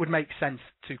 it would make sense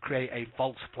to create a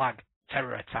false flag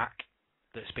terror attack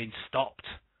that's been stopped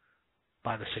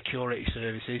by the security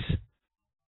services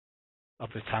of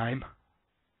the time.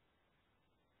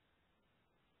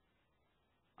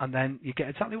 And then you get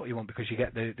exactly what you want, because you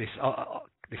get this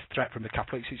threat from the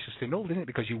Catholics. It's just annulled, isn't it?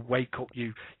 Because you wake up,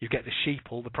 you get the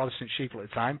sheeple, the Protestant sheeple at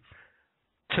the time,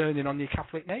 turning on your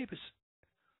Catholic neighbours.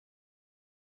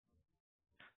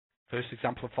 First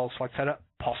example of false flag terror,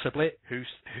 possibly. Who's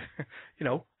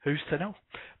to know?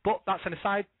 But that's an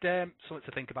aside, something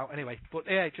to think about anyway. But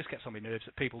yeah, it just gets on my nerves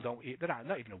that people they're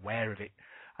not even aware of it,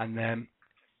 and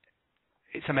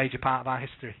it's a major part of our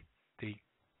history, the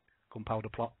gunpowder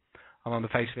plot. And on the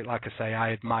face of it, like I say,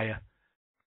 I admire.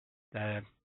 If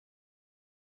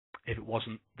it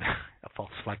wasn't a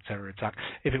false flag terror attack,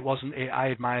 I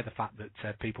admire the fact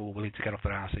that people were willing to get off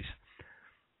their asses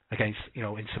against,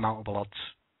 insurmountable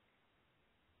odds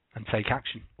and take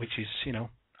action, which is,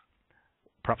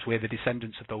 perhaps we're the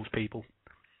descendants of those people.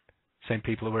 Same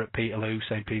people who were at Peterloo,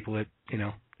 same people that,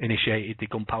 initiated the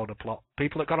gunpowder plot.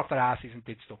 People that got off their asses and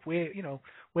did stuff. We're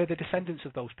the descendants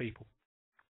of those people.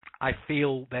 I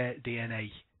feel their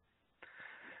DNA.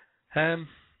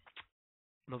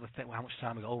 Another thing, how much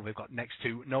time we got? Oh, we've got next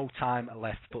to no time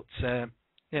left. But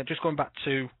just going back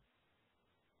to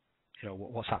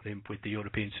what's happening with the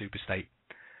European superstate.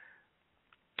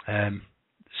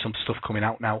 Some stuff coming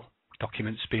out now,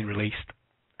 documents being released.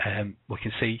 We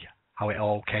can see how it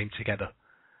all came together,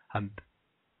 and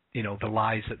the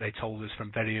lies that they told us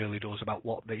from very early doors about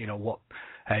what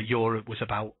Europe was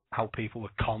about, how people were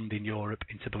conned in Europe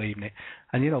into believing it,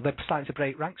 and they're starting to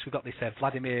break ranks. We've got this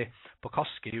Vladimir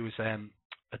Bukovsky, who was a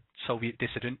Soviet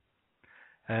dissident.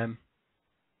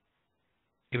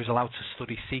 He was allowed to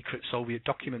study secret Soviet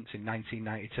documents in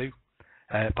 1992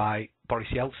 by Boris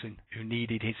Yeltsin, who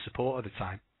needed his support at the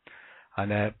time.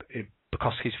 And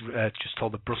Bukovsky's just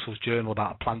told the Brussels Journal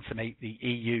about a plan to make the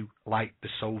EU like the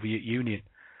Soviet Union.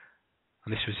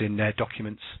 And this was in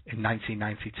documents in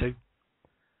 1992.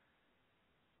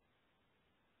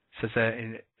 It says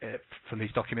from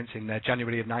these documents, in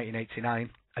January of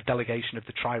 1989, a delegation of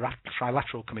the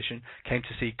Trilateral Commission came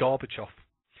to see Gorbachev.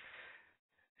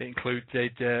 It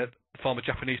included the former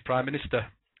Japanese Prime Minister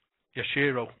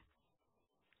Yoshihiro,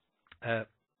 the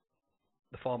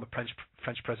former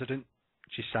French President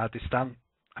Giscard d'Estaing,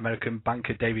 American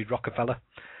banker David Rockefeller,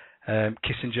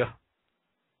 Kissinger,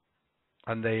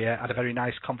 and they had a very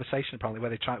nice conversation apparently where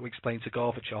they tried to explain to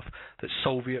Gorbachev that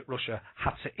Soviet Russia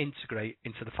had to integrate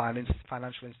into the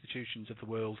financial institutions of the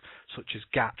world, such as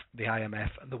GATT, the IMF,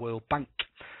 and the World Bank.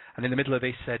 And in the middle of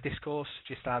this discourse,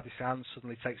 Giscard d'Estaing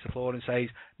suddenly takes the floor and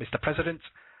says, "Mr. President,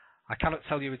 I cannot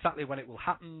tell you exactly when it will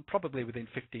happen, probably within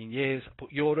 15 years,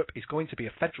 but Europe is going to be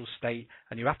a federal state,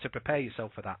 and you have to prepare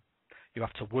yourself for that. You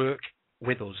have to work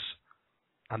with us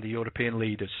and the European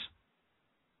leaders."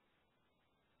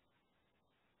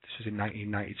 This was in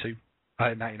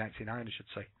 1999, I should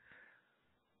say.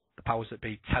 The powers that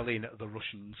be telling the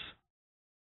Russians,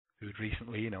 who had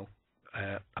recently,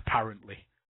 apparently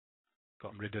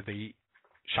gotten rid of the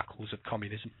shackles of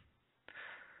communism.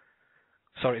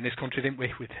 Saw it in this country, didn't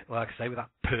we? With that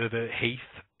pervert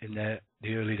Heath in the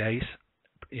early days.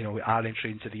 Our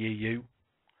entry into the EU,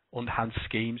 underhand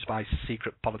schemes by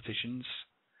secret politicians,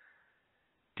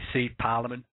 deceived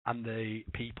Parliament and the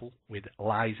people with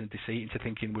lies and deceit into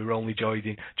thinking we were only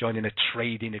joining a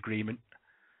trading agreement,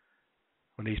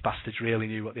 when these bastards really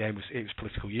knew what the aim was. It was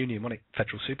political union, wasn't it?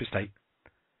 Federal superstate.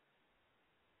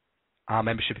 Our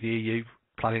membership of the EU,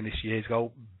 planning this year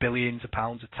ago, billions of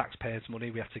pounds of taxpayers'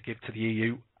 money we have to give to the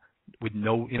EU with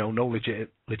no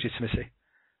legitimacy.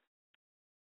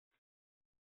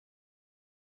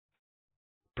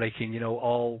 Breaking,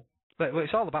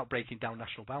 it's all about breaking down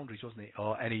national boundaries, wasn't it?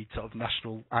 Or any sort of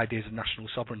national ideas of national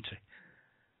sovereignty.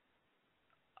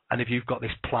 And if you've got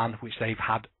this plan, which they've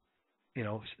had,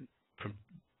 from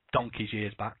donkey's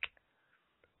years back,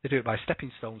 they do it by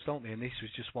stepping stones, don't they? And this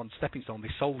was just one stepping stone. They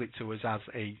sold it to us as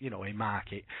a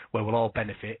market where we'll all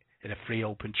benefit in a free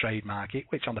open trade market,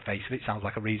 which on the face of it sounds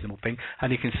like a reasonable thing.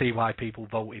 And you can see why people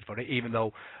voted for it, even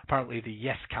though apparently the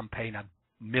Yes campaign had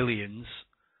millions.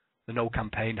 The No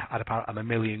campaign had about £1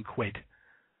 million.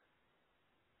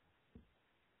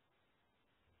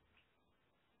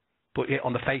 But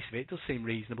on the face of it, it does seem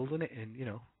reasonable, doesn't it? And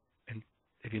and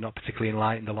if you're not particularly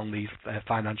enlightened along these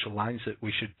financial lines, that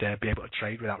we should be able to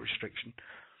trade without restriction.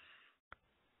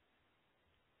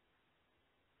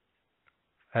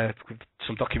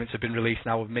 Some documents have been released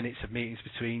now of minutes of meetings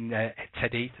between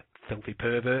Ted Heath, filthy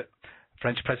pervert,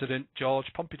 French President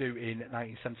Georges Pompidou in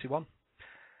 1971.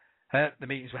 The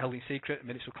meetings were held in secret and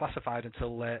minutes were classified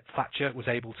until Thatcher was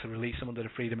able to release them under the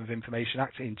Freedom of Information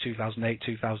Act in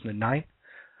 2008-2009.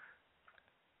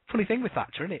 Funny thing with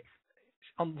Thatcher, isn't it?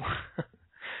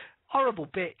 Horrible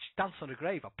bitch, dance on a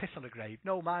grave or piss on a grave,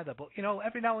 no matter. But, you know,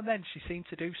 every now and then she seemed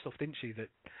to do stuff, didn't she, that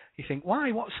you think,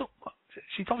 why, what's up?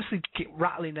 She's obviously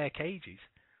rattling their cages.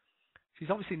 She's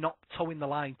obviously not towing the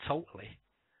line totally.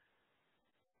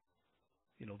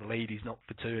 You know, the ladies not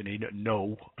for turning,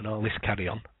 no, and all this carry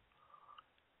on.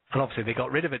 And obviously they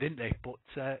got rid of her, didn't they? But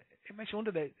it makes you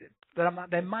wonder that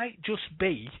there might just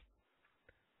be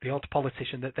the odd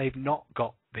politician that they've not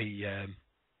got the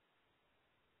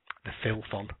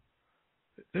filth on.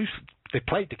 They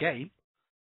played the game,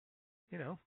 you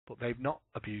know, but they've not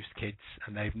abused kids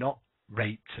and they've not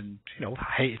raped and, you know,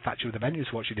 hated Thatcher with a vengeance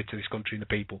for what she did to this country and the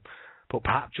people. But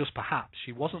perhaps, just perhaps,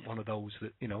 she wasn't one of those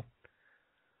that, you know,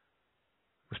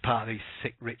 was part of these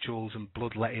sick rituals and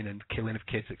bloodletting and killing of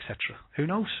kids, etc. Who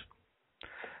knows?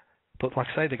 But like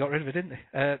I say, they got rid of it, didn't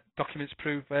they? Documents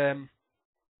prove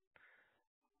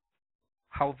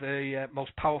how the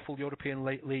most powerful European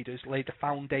leaders laid the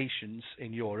foundations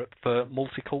in Europe for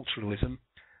multiculturalism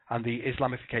and the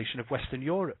Islamification of Western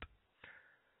Europe.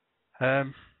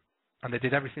 And they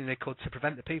did everything they could to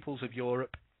prevent the peoples of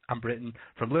Europe and Britain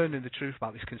from learning the truth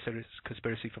about this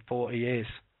conspiracy for 40 years.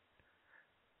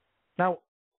 Now,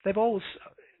 it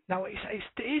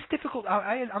is difficult.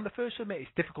 I'm the first to admit it's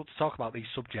difficult to talk about these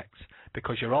subjects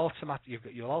because you'll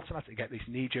automatically get this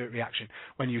knee-jerk reaction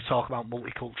when you talk about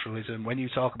multiculturalism, when you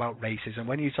talk about racism,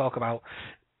 when you talk about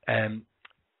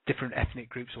different ethnic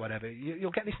groups or whatever.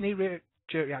 You'll get this knee-jerk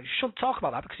reaction. You shouldn't talk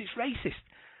about that because it's racist.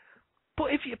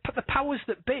 But if you put the powers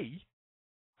that be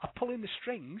are pulling the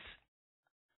strings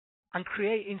and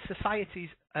creating societies,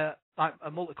 like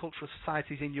multicultural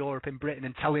societies in Europe, in Britain,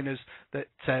 and telling us that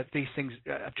these things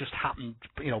have just happened,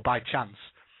 you know, by chance,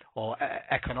 or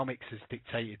economics has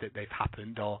dictated that they've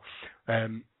happened, or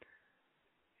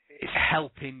it's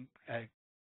helping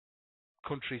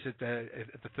countries of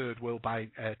the third world by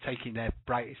taking their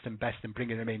brightest and best and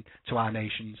bringing them in to our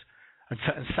nations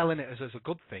and selling it as a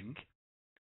good thing,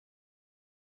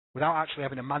 without actually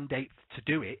having a mandate to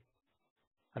do it.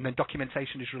 And then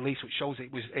documentation is released which shows it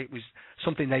was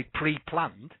something they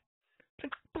pre-planned.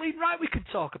 Bleeding right we can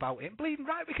talk about it. Bleeding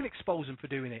right we can expose them for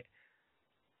doing it.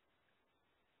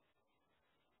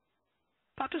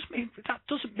 That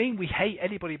doesn't mean we hate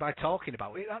anybody by talking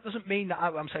about it. That doesn't mean that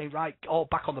I'm saying, right, all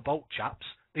back on the boat, chaps.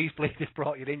 These bleeders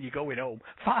brought you in, you're going home.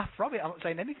 Far from it. I'm not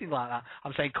saying anything like that.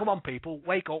 I'm saying, come on, people,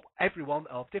 wake up. Everyone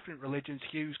of different religions,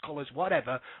 hues, colours,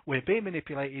 whatever. We're being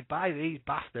manipulated by these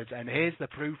bastards, and here's the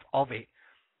proof of it.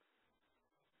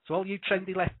 So all you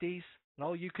trendy lefties and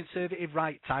all you conservative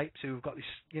right types who've got this,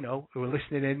 you know, who are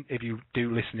listening in, if you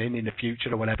do listen in the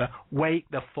future or whatever, wake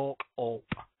the fuck up.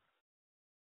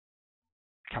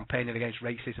 Campaigning against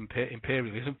racism,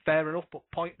 imperialism, fair enough, but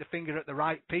point the finger at the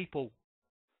right people.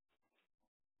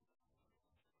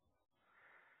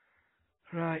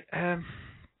 Right,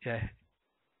 yeah.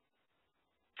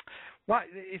 What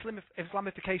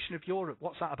Islamification of Europe?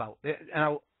 What's that about?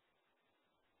 Now,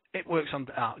 it works on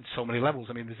so many levels.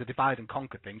 I mean, there's a divide and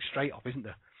conquer thing straight off, isn't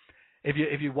there?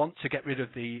 If you want to get rid of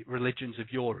the religions of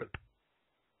Europe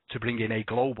to bring in a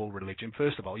global religion,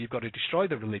 first of all, you've got to destroy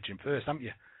the religion first, haven't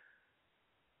you?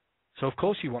 So, of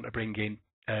course, you want to bring in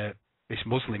this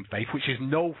Muslim faith, which is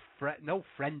no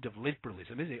friend of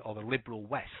liberalism, is it, or the liberal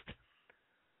West?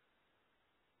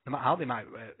 No matter how they might,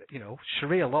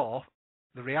 Sharia law,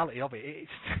 the reality of it,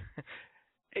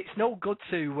 it's no good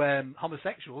to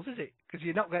homosexuals, is it? Because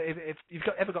you're not if you've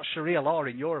ever got Sharia law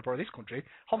in Europe or this country,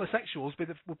 homosexuals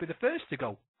would be the first to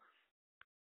go.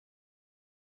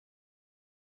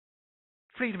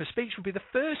 Freedom of speech would be the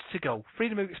first to go.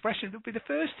 Freedom of expression would be the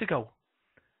first to go.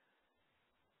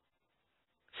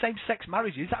 Same-sex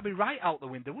marriages, that'd be right out the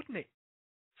window, wouldn't it?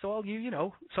 So all you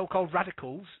so-called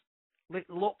radicals,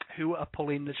 look who are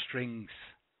pulling the strings.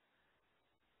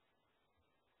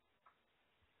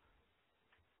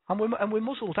 And we're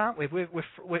muzzled, aren't we?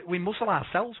 We muzzle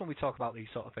ourselves when we talk about these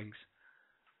sort of things.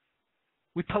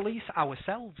 We police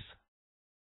ourselves.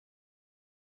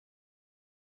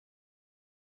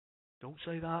 Don't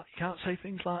say that. You can't say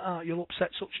things like that. You'll upset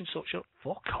such and such.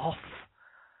 Fuck off.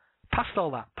 Past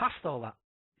all that.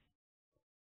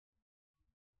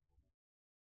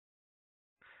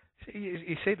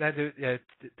 You see there,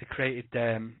 they created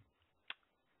a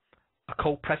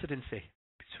co-presidency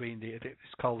between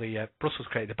it's called the Brussels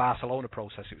created the Barcelona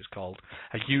process. It was called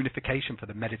a unification for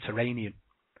the Mediterranean.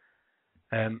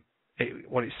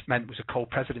 What it's meant was a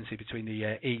co-presidency between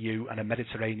the EU and a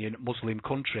Mediterranean Muslim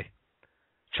country,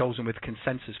 chosen with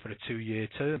consensus for a 2-year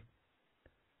term.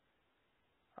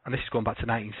 And this is going back to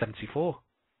 1974.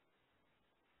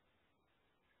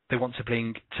 They want to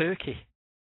bring Turkey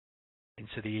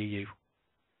into the EU.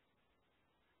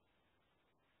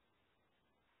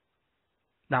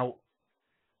 Now,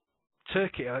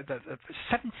 Turkey,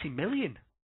 70 million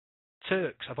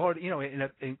Turks have already,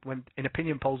 in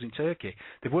opinion polls in Turkey,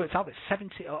 they've worked out that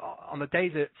 70, on the day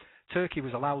that Turkey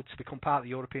was allowed to become part of the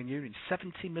European Union,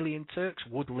 70 million Turks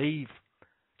would leave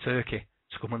Turkey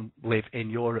to come and live in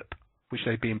Europe, which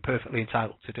they'd be perfectly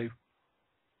entitled to do.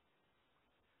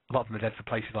 A lot of them are dead for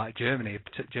places like Germany.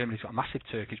 Germany's got a massive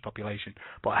Turkish population,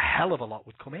 but a hell of a lot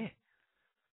would come here,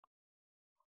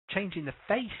 changing the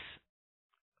face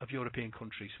of European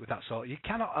countries with that sort. You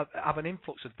cannot have an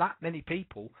influx of that many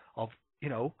people of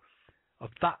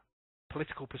that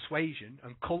political persuasion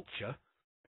and culture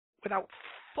without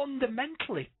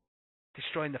fundamentally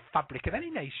destroying the fabric of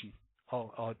any nation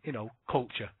or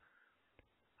culture.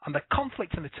 And the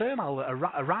conflict and the turmoil that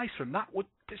arise from that would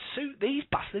suit these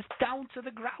bastards down to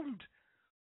the ground.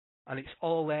 And it's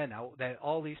all there now.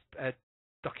 All these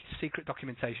secret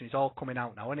documentation is all coming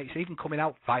out now, and it's even coming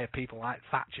out via people like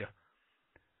Thatcher.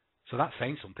 So that's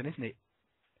saying something, isn't it?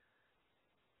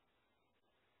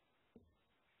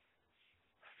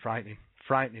 Frightening.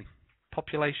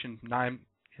 Population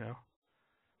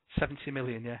 70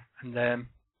 million, yeah, and they're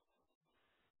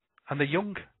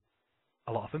young,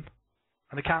 a lot of them,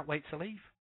 and they can't wait to leave.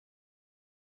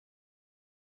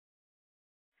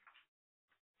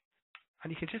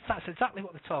 And you can that's exactly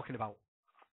what they're talking about.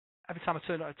 Every time I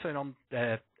turn on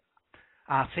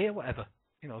RT or whatever,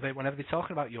 whenever they're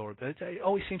talking about Europe, it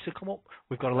always seems to come up.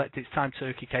 We've got to let it's time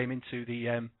Turkey came into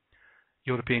the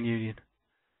European Union,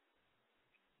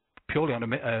 purely on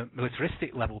a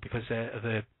militaristic level because of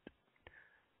the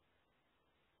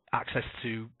access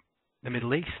to the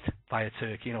Middle East via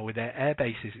Turkey, with their air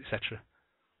bases, etc.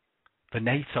 For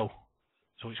NATO,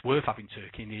 so it's worth having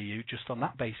Turkey in the EU just on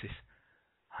that basis.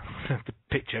 The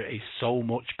picture is so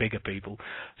much bigger, people.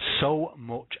 So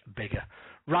much bigger.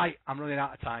 Right, I'm running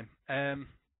out of time. A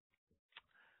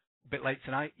bit late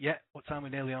tonight. Yeah, what time? We're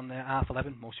nearly on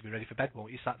 11:30. Most of you be ready for bed,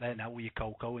 won't you? Sat there now with your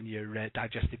cocoa and your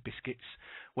digestive biscuits,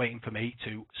 waiting for me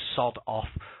to sod off.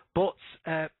 But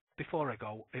before I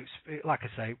go, like I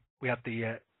say, we had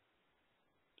the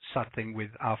sad thing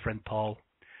with our friend Paul,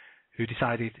 who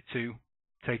decided to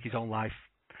take his own life.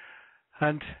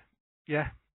 And yeah,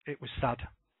 it was sad.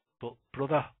 But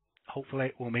brother,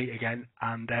 hopefully we'll meet again,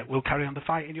 and we'll carry on the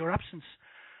fight in your absence.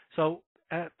 So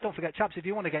don't forget, chaps, if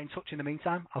you want to get in touch in the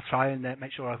meantime, I'll try and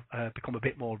make sure I become a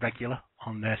bit more regular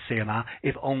on CMR,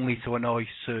 if only to annoy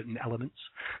certain elements,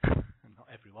 not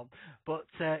everyone. But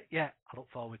yeah, I look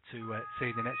forward to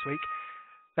seeing you next week.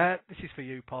 This is for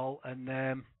you, Paul, and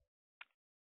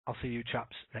I'll see you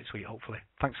chaps next week, hopefully.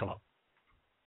 Thanks a lot.